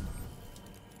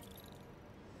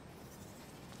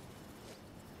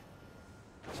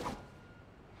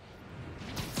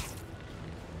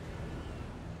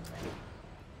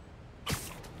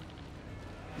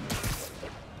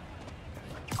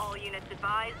 All units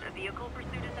advised, a vehicle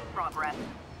pursuit is in progress.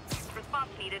 Response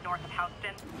needed north of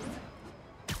Houston.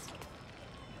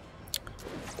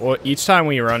 Well, each time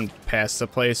we run past the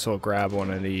place, we'll grab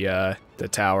one of the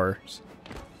towers.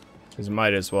 Cause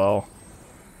might as well.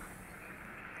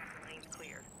 Lane's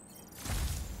clear.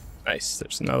 Nice,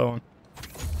 there's another one.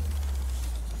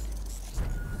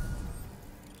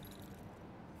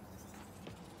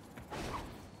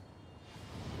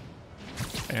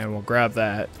 And we'll grab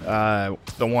that,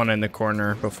 the one in the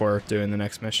corner before doing the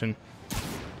next mission.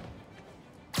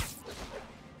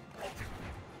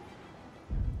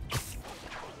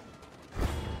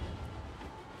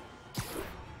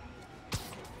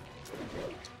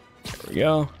 There we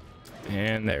go.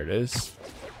 And there it is.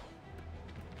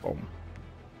 Boom.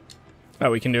 Oh,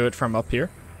 we can do it from up here.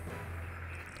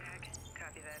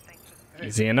 Copy that. Thanks for the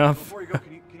Easy enough. Before you go,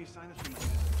 can you sign this for me?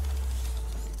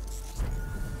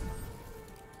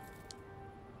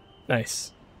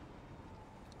 Nice.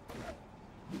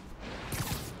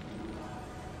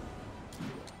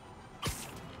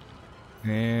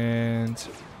 And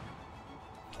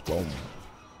boom.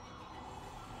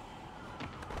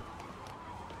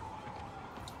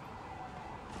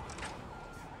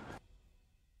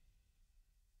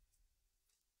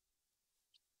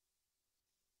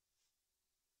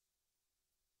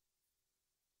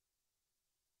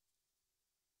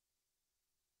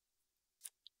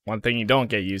 One thing you don't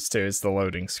get used to is the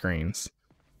loading screens.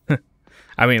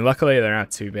 I mean, luckily they're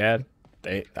not too bad.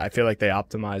 I feel like they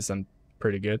optimized them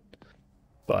pretty good,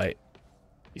 but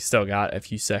you still got a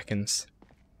few seconds.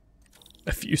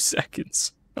 A few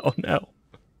seconds. Oh no.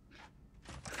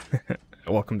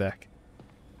 Welcome back.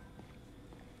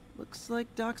 Looks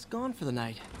like Doc's gone for the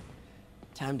night.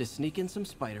 Time to sneak in some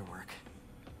spider work.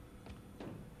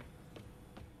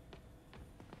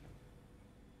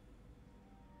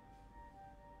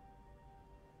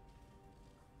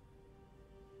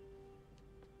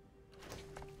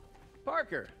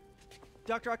 Parker!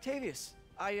 Dr. Octavius,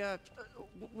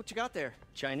 what you got there?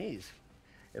 Chinese.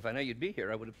 If I know you'd be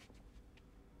here, I would have...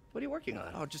 What are you working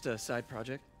on? Oh, just a side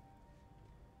project.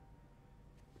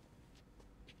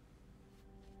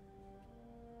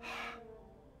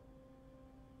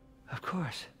 Of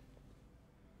course.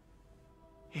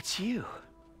 It's you.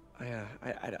 I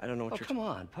don't know what you're... come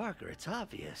on, Parker, it's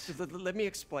obvious. Let me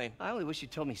explain. I only wish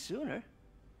you'd told me sooner.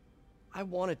 I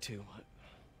wanted to,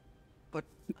 but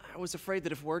I was afraid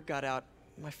that if word got out,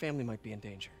 my family might be in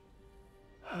danger.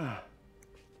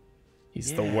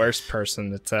 He's the worst person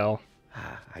to tell.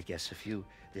 I guess if you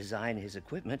design his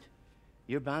equipment,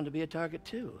 you're bound to be a target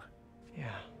too.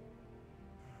 Yeah.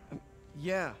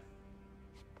 Yeah.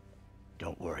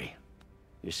 Don't worry.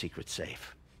 Your secret's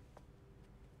safe.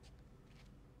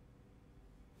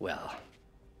 Well,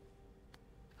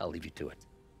 I'll leave you to it.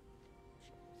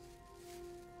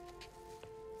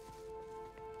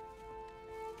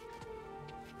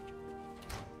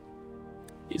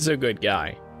 He's a good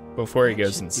guy before he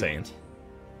goes insane.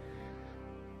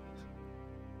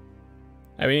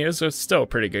 I mean, he was still a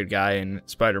pretty good guy in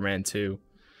Spider-Man 2.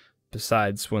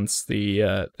 Besides, once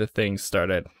the thing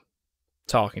started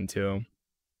talking to him,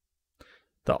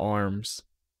 the arms.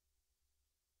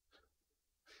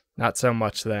 Not so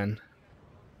much then.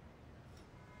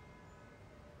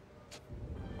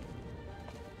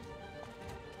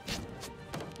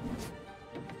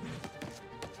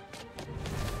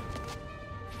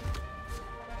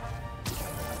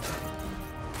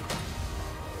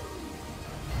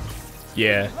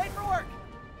 Yeah. Late for work.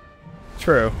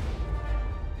 True.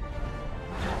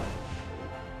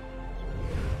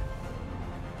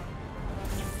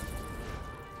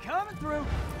 Coming through.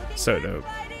 So dope.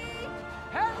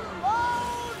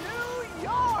 Hello, New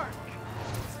York!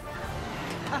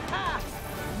 Haha!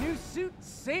 New suit,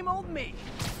 same old me.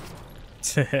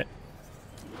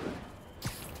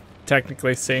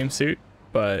 Technically same suit,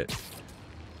 but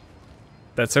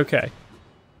that's okay.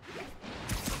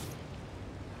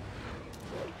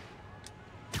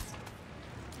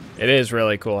 It is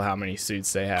really cool how many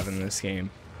suits they have in this game.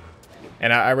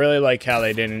 And I really like how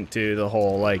they didn't do the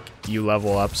whole, like, you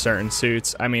level up certain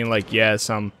suits. I mean, like, yeah,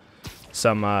 some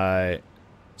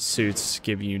suits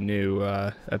give you new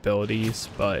abilities,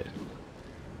 but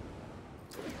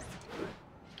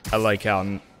I like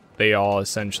how they all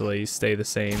essentially stay the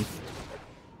same.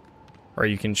 Or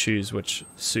you can choose which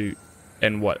suit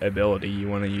and what ability you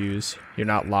want to use. You're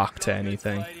not locked to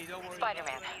anything.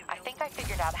 Spider-Man, I think I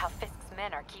figured out how Fisk's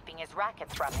men are keeping his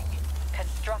rackets running.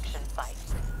 Construction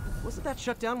sites. Wasn't that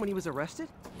shut down when he was arrested?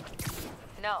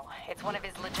 No, it's one of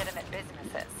his legitimate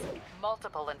businesses.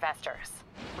 Multiple investors.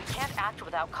 We can't act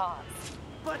without cause.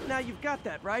 But now you've got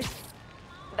that, right?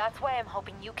 That's why I'm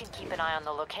hoping you can keep an eye on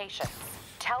the locations.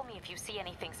 Tell me if you see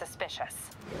anything suspicious.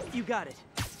 You got it.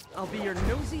 I'll be your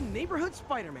nosy neighborhood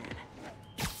Spider-Man.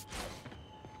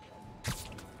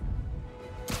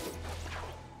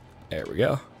 There we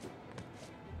go.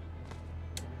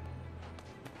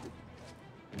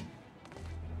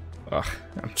 Ugh,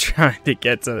 I'm trying to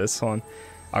get to this one.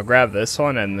 I'll grab this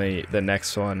one and the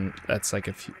next one that's like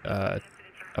a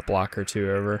block or two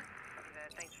over.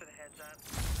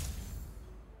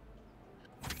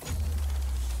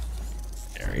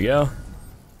 There we go.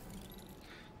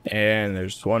 And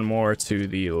there's one more to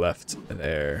the left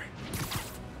there.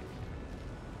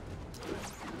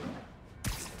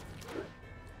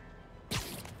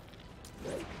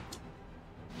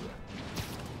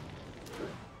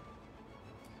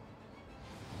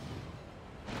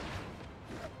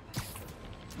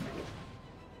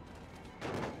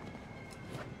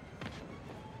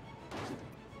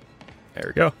 There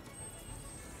we go.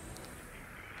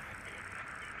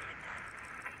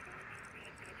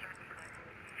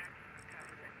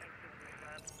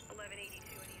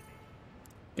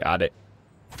 Got it.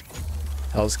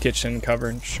 Hell's Kitchen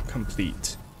coverage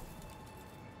complete.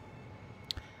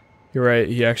 You're right,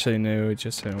 he actually knew,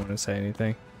 just didn't want to say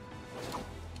anything.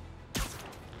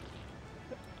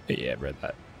 Yeah, I read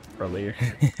that earlier.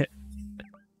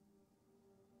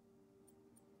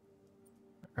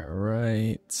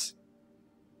 Alright.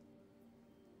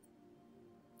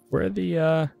 Where are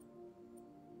the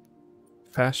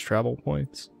Fast travel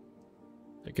points.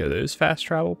 Like, are those fast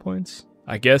travel points?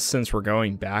 I guess since we're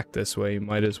going back this way,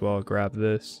 might as well grab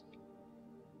this.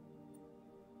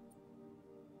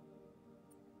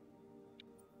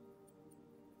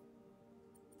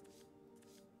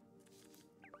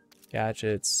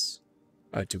 Gadgets.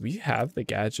 Do we have the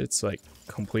gadgets like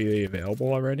completely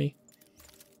available already?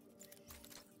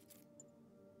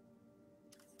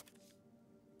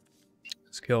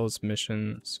 Skills,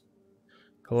 missions,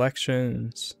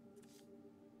 collections,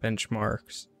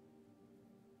 benchmarks.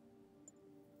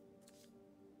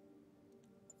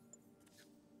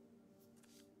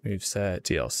 Moveset,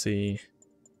 DLC.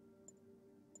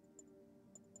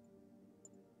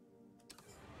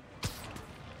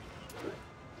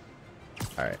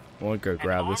 Alright, we'll go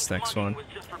grab this next one.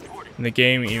 In the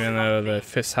game, even though the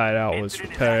fist hideout was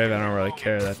repetitive, I don't really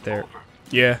care that they're...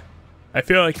 Yeah, I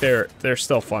feel like they're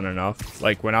still fun enough.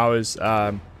 Like when I was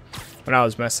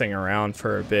messing around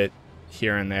for a bit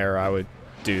here and there, I would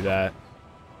do that.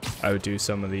 I would do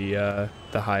some of the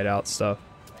hideout stuff.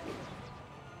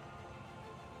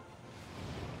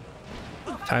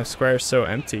 Times Square is so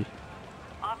empty.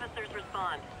 Officers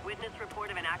respond. Witness report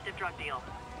of an active drug deal.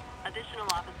 Additional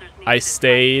officers need I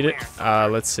stayed.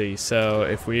 Let's see. So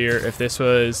if this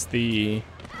was the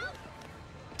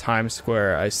Times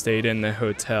Square, I stayed in the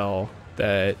hotel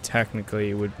that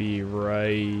technically would be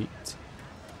right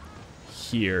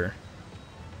here.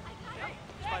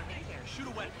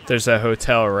 There's a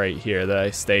hotel right here that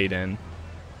I stayed in.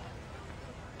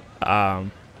 A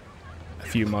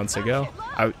few months ago.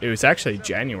 It was actually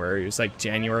January. It was like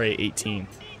January 18th,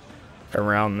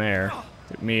 around there.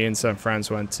 Me and some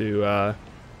friends went to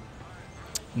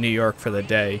New York for the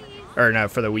day, or no,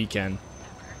 for the weekend,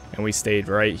 and we stayed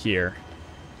right here.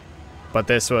 But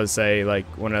this was like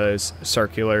one of those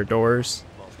circular doors,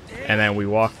 and then we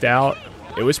walked out.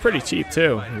 It was pretty cheap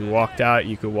too. We walked out.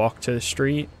 You could walk to the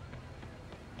street,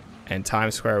 and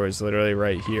Times Square was literally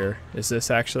right here. Is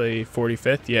this actually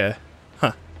 45th? Yeah.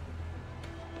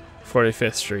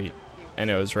 45th Street, and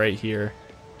it was right here.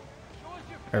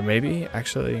 Or maybe,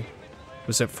 actually,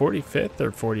 was it 45th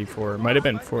or 44? It might have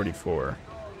been 44.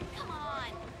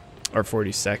 Or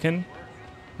 42nd?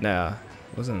 Nah,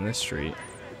 it wasn't this street.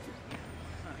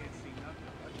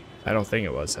 I don't think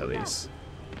it was, at least.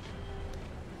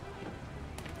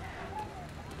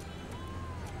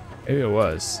 Maybe it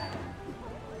was.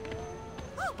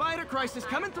 Spider crisis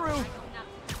coming through!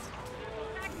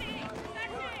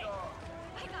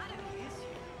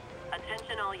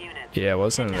 Attention all units. Yeah, it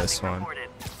wasn't this one.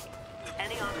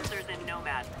 Any officers in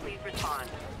Nomad, please respond.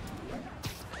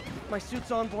 My suit's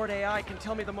onboard AI can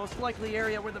tell me the most likely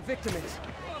area where the victim is.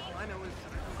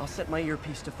 I'll set my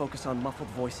earpiece to focus on muffled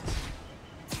voices.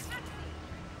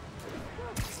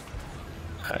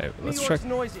 Alright, let's New York's check.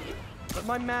 noisy, but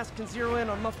my mask can zero in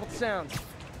on muffled sounds.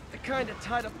 The kind a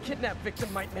tied-up kidnap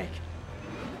victim might make.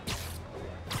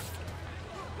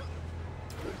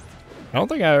 I don't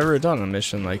think I've ever done a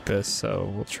mission like this,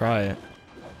 so we'll try it.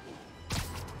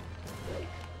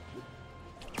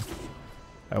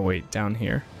 Oh wait, down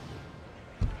here.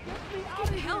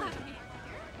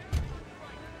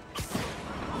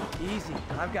 Easy,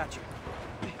 I've got you.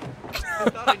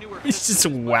 He's just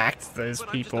whacked those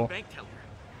people.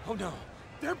 Oh no,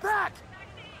 they're back!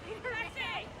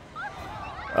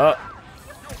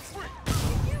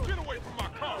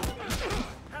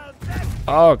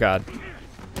 Oh god.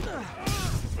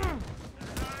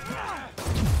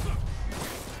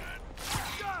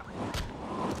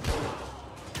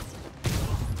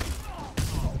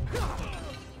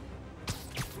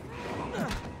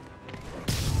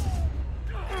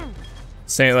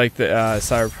 Saying like the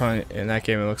Cyberpunk in that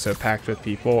game, it looks so packed with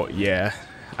people. Yeah,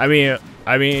 I mean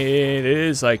it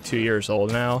is like 2 years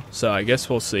old now, so I guess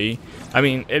we'll see. I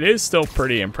mean, it is still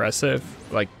pretty impressive.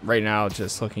 Like right now,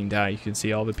 just looking down, you can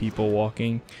see all the people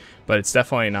walking, but it's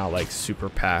definitely not like super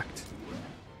packed.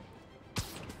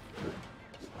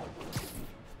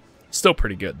 Still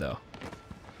pretty good though,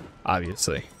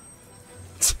 obviously.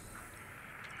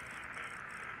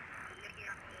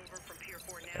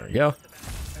 There we go.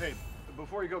 Hey,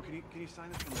 before you go, can you sign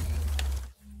this for me?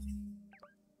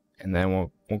 And then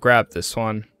we'll grab this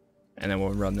one, and then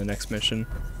we'll run the next mission.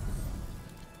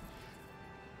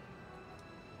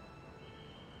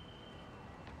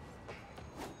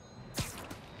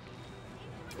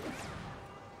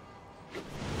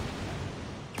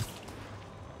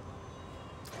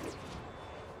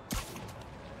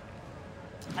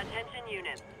 Attention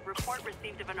units. Report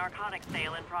received of a narcotics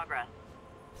sale in progress.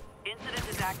 Incident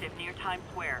is active near Times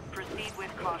Square. Proceed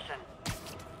with caution.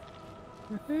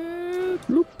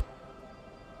 Bloop.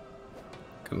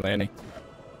 Good landing.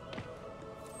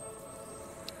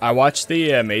 I watched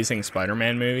the Amazing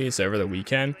Spider-Man movies over the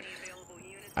weekend,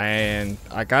 and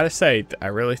I gotta say, I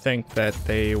really think that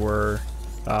they were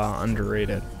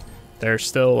underrated. They're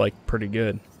still like pretty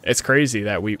good. It's crazy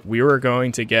that we were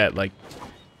going to get like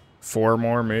 4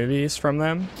 more movies from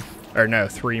them, or no,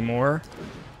 3 more.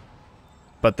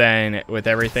 But then with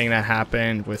everything that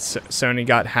happened, with Sony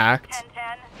got hacked,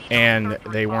 and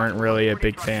they weren't really a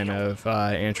big fan of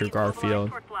Andrew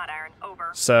Garfield,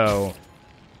 so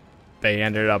they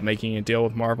ended up making a deal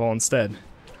with Marvel instead,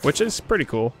 which is pretty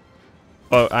cool.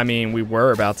 But I mean, we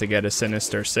were about to get a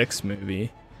Sinister Six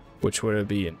movie, which would have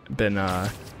been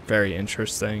very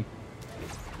interesting.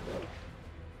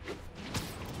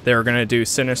 They were gonna do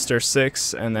Sinister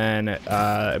Six, and then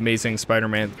Amazing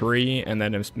Spider-Man 3, and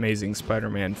then Amazing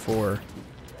Spider-Man 4,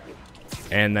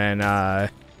 and then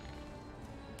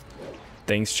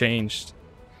things changed.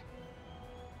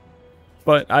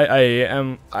 But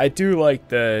I do like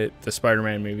the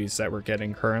Spider-Man movies that we're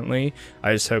getting currently.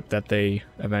 I just hope that they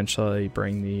eventually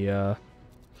bring the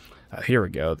here we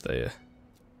go,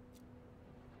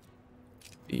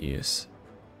 these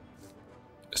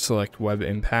select web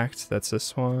impact. That's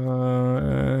this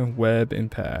one. Web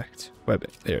impact.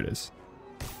 There it is.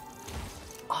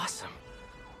 Awesome.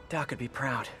 Doc could be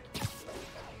proud.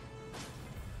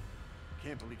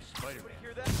 Can't believe Spider-Man.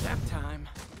 Hear that? Nap time.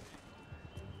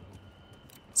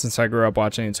 Since I grew up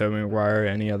watching Tobey Maguire,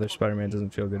 any other Spider-Man doesn't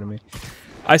feel good to me.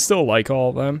 I still like all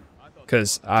of them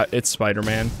because it's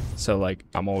Spider-Man, so like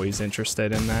I'm always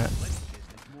interested in that.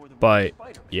 But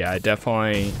yeah, I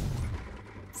definitely,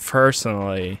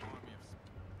 personally,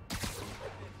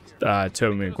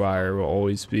 Tobey Maguire will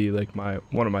always be like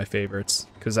one of my favorites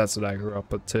because that's what I grew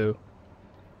up with too.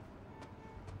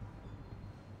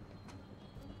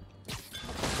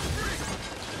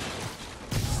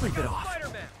 Sleep it off.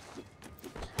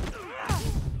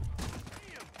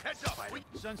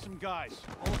 Send some guys.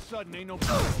 All of a sudden, ain't no.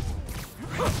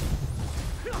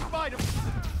 Fight him.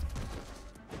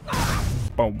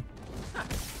 Boom.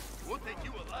 We'll take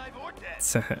you alive or dead.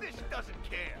 This doesn't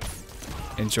care.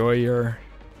 Enjoy your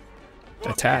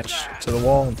attach to the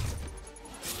wall.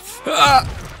 Ah!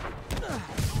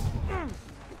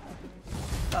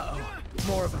 Uh-oh.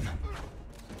 More of them.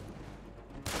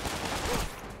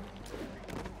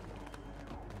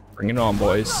 Bring it on,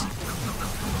 boys.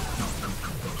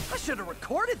 I should have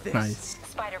recorded this. Nice.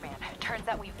 Spider-Man, turns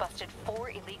out we've busted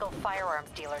 4 illegal firearms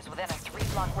dealers within a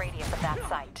 3-block radius of that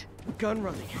site. Gun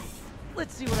running.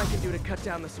 Let's see what I can do to cut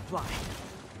down the supply.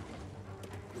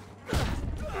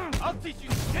 I'll teach you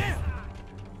to dance.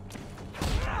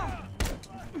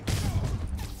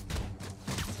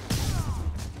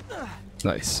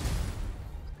 Nice.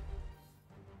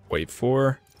 Wait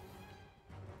for.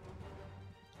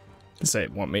 Say,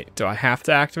 want me? Do I have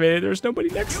to activate it? There's nobody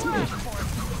next to me.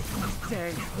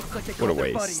 Dang, looks like they What a caught their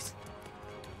waste. buddies.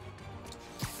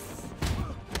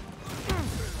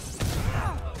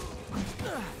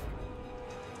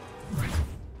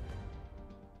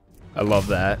 I love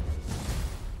that.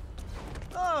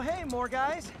 Oh, hey, more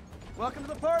guys. Welcome to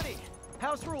the party.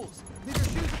 House rules. Leave your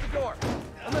shoes at the door.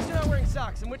 Unless you're not wearing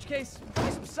socks, in which case, buy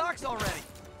some socks already.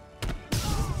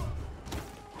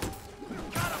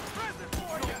 Got a present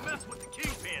for you. Don't mess with the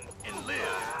kingpin and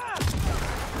live.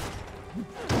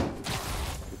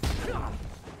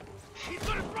 He's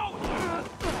gonna throw it.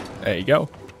 There you go.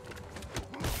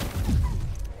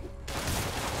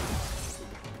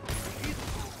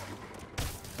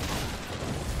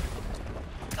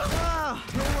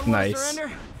 Nice. No?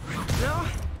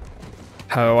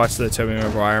 How I watched the Tobey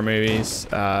Maguire movies.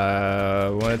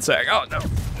 1 sec. Oh no!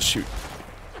 Shoot.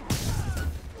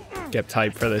 Get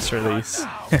typed for this release.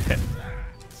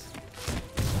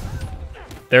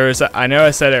 There was I know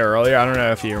I said it earlier. I don't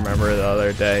know if you remember the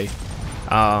other day.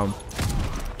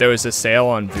 There was a sale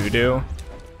on Vudu.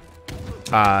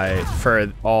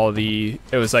 For all the,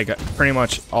 it was like pretty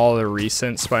much all the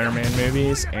recent Spider-Man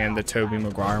movies and the Tobey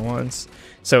Maguire ones.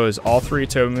 So it was all 3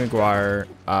 Tobey Maguire,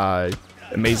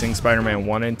 Amazing Spider-Man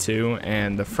 1 and 2,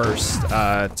 and the first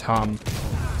Tom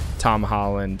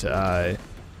Holland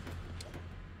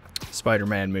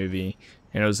Spider-Man movie,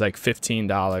 and it was like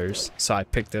 $15. So I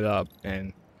picked it up,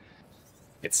 and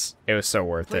it was so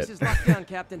worth it. Place is locked down,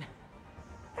 Captain.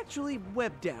 Actually,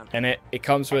 web down. And it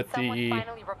comes with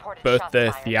both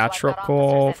the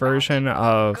theatrical version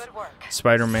of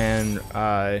Spider-Man,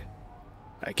 I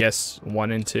guess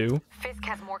 1 and 2,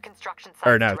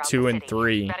 or no, 2 and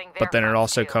 3. But then it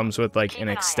also comes with like an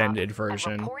extended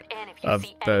version of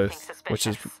both, which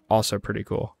is also pretty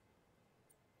cool.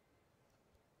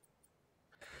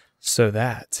 So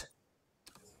that.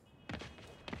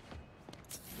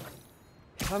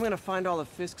 If I'm gonna find all of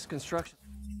Fisk's construction.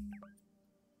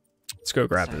 Let's go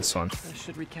grab this one. I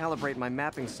should recalibrate my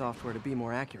mapping software to be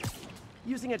more accurate.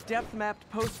 Using a depth-mapped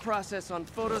post-process on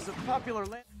photos of popular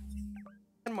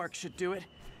landmarks should do it,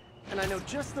 and I know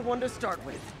just the one to start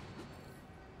with.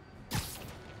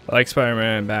 I like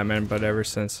Spider-Man and Batman, but ever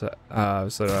since so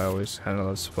I always kind of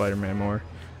love Spider-Man more.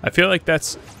 I feel like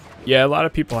that's, yeah, a lot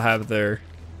of people have their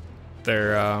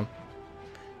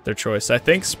choice. I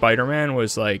think Spider-Man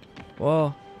was like,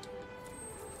 well,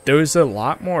 there was a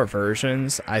lot more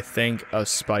versions, I think, of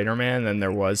Spider-Man than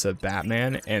there was of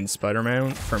Batman, and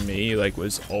Spider-Man, for me, like,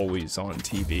 was always on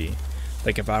TV.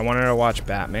 Like, if I wanted to watch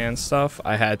Batman stuff,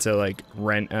 I had to, like,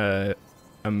 rent a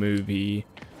movie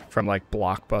from, like,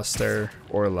 Blockbuster,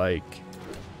 or, like,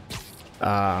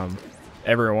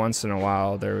 every once in a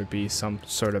while, there would be some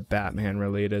sort of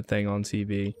Batman-related thing on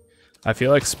TV. I feel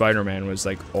like Spider-Man was,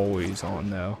 like, always on,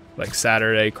 though. Like,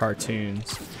 Saturday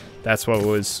cartoons, that's what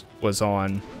was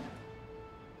on.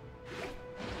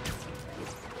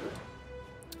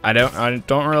 I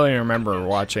don't really remember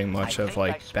watching much of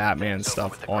like Batman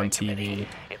stuff on TV,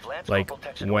 like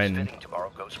when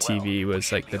TV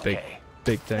was like the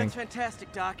big thing. That's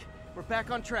fantastic, Doc. We're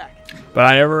back on track. But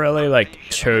I never really like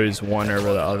chose one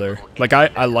over the other. Like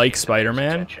I like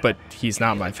Spider-Man, but he's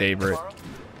not my favorite.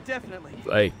 Definitely.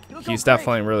 Like he's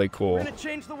definitely really cool, We're gonna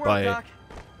change the world, but Doc.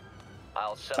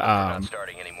 I'll settle for not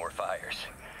starting any more fires.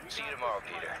 See you tomorrow,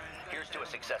 Peter. Here's to a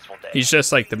successful day. he's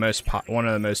just like the one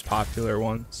of the most popular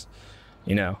ones.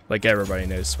 You know, like everybody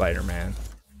knows Spider-Man.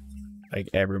 Like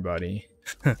everybody.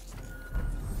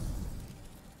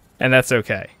 And that's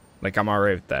okay. Like I'm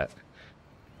alright with that.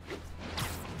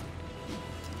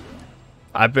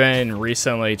 I've been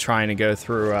recently trying to go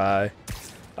through a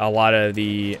lot of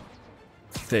the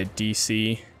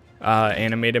DC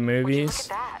animated movies.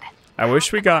 I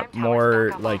wish we got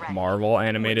more like Marvel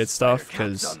animated stuff,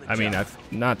 because I mean,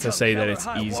 not to say that it's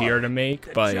easier to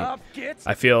make, but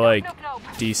I feel like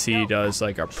DC does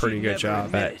like a pretty good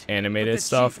job at animated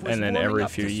stuff, and then every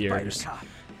few years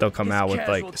they'll come out with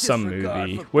like some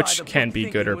movie, which can be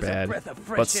good or bad,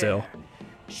 but still.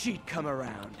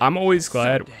 I'm always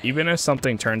glad, even if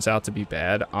something turns out to be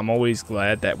bad, I'm always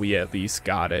glad that we at least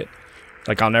got it.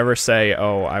 Like I'll never say,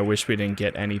 oh, I wish we didn't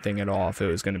get anything at all if it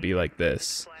was going to be like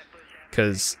this.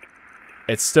 Because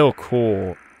it's still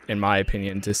cool, in my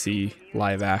opinion, to see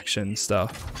live action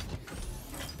stuff.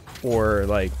 Or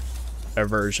like a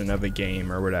version of a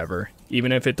game or whatever.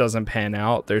 Even if it doesn't pan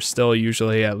out, there's still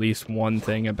usually at least one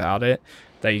thing about it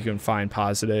that you can find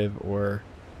positive or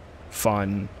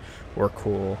fun or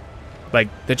cool. Like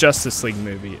the Justice League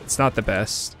movie, it's not the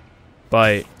best,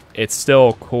 but it's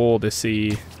still cool to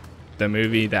see the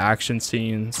movie, the action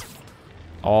scenes,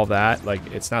 all that. Like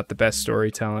it's not the best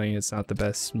storytelling, it's not the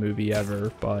best movie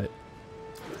ever, but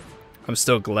I'm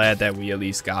still glad that we at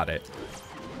least got it.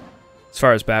 As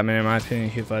far as Batman, in my opinion,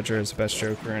 Heath Ledger is the best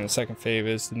Joker, and the second fave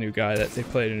is the new guy that they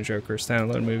played in Joker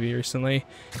standalone movie recently.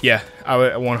 Yeah, I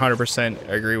would 100%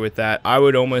 agree with that. I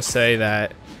would almost say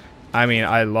that, I mean,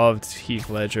 I loved Heath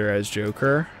Ledger as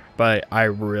Joker, but I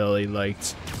really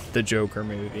liked the Joker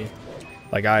movie.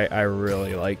 Like I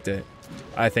really liked it.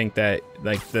 I think that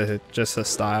like just the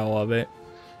style of it.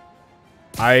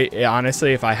 I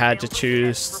honestly, if I had to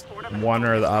choose one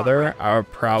or the other, I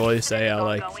would probably say I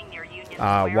like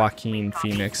Joaquin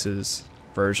Phoenix's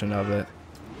version of it.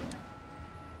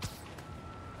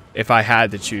 If I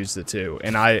had to choose the two,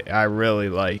 and I really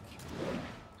like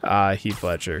Heath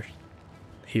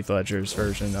Ledger's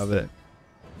version of it.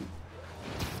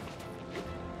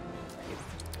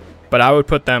 But I would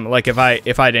put them, like, if I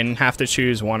didn't have to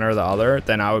choose one or the other,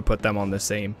 then I would put them on the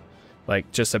same, like,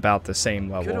 just about the same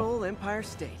level. Good old Empire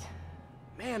State.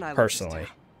 Man, I personally.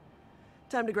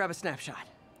 Time to grab a snapshot.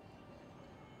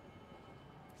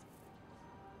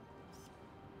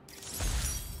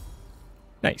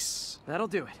 Nice. That'll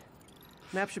do it.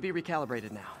 Map should be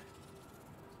recalibrated now.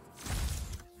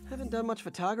 Haven't done much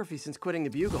photography since quitting the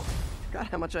Bugle. Forgot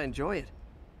how much I enjoy it.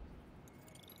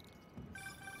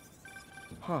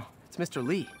 Huh, it's Mr.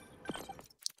 Lee.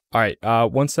 Alright,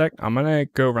 one sec. I'm gonna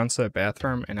go run to the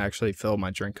bathroom and actually fill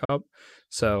my drink up.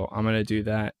 So I'm gonna do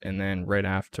that, and then right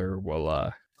after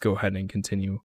we'll go ahead and continue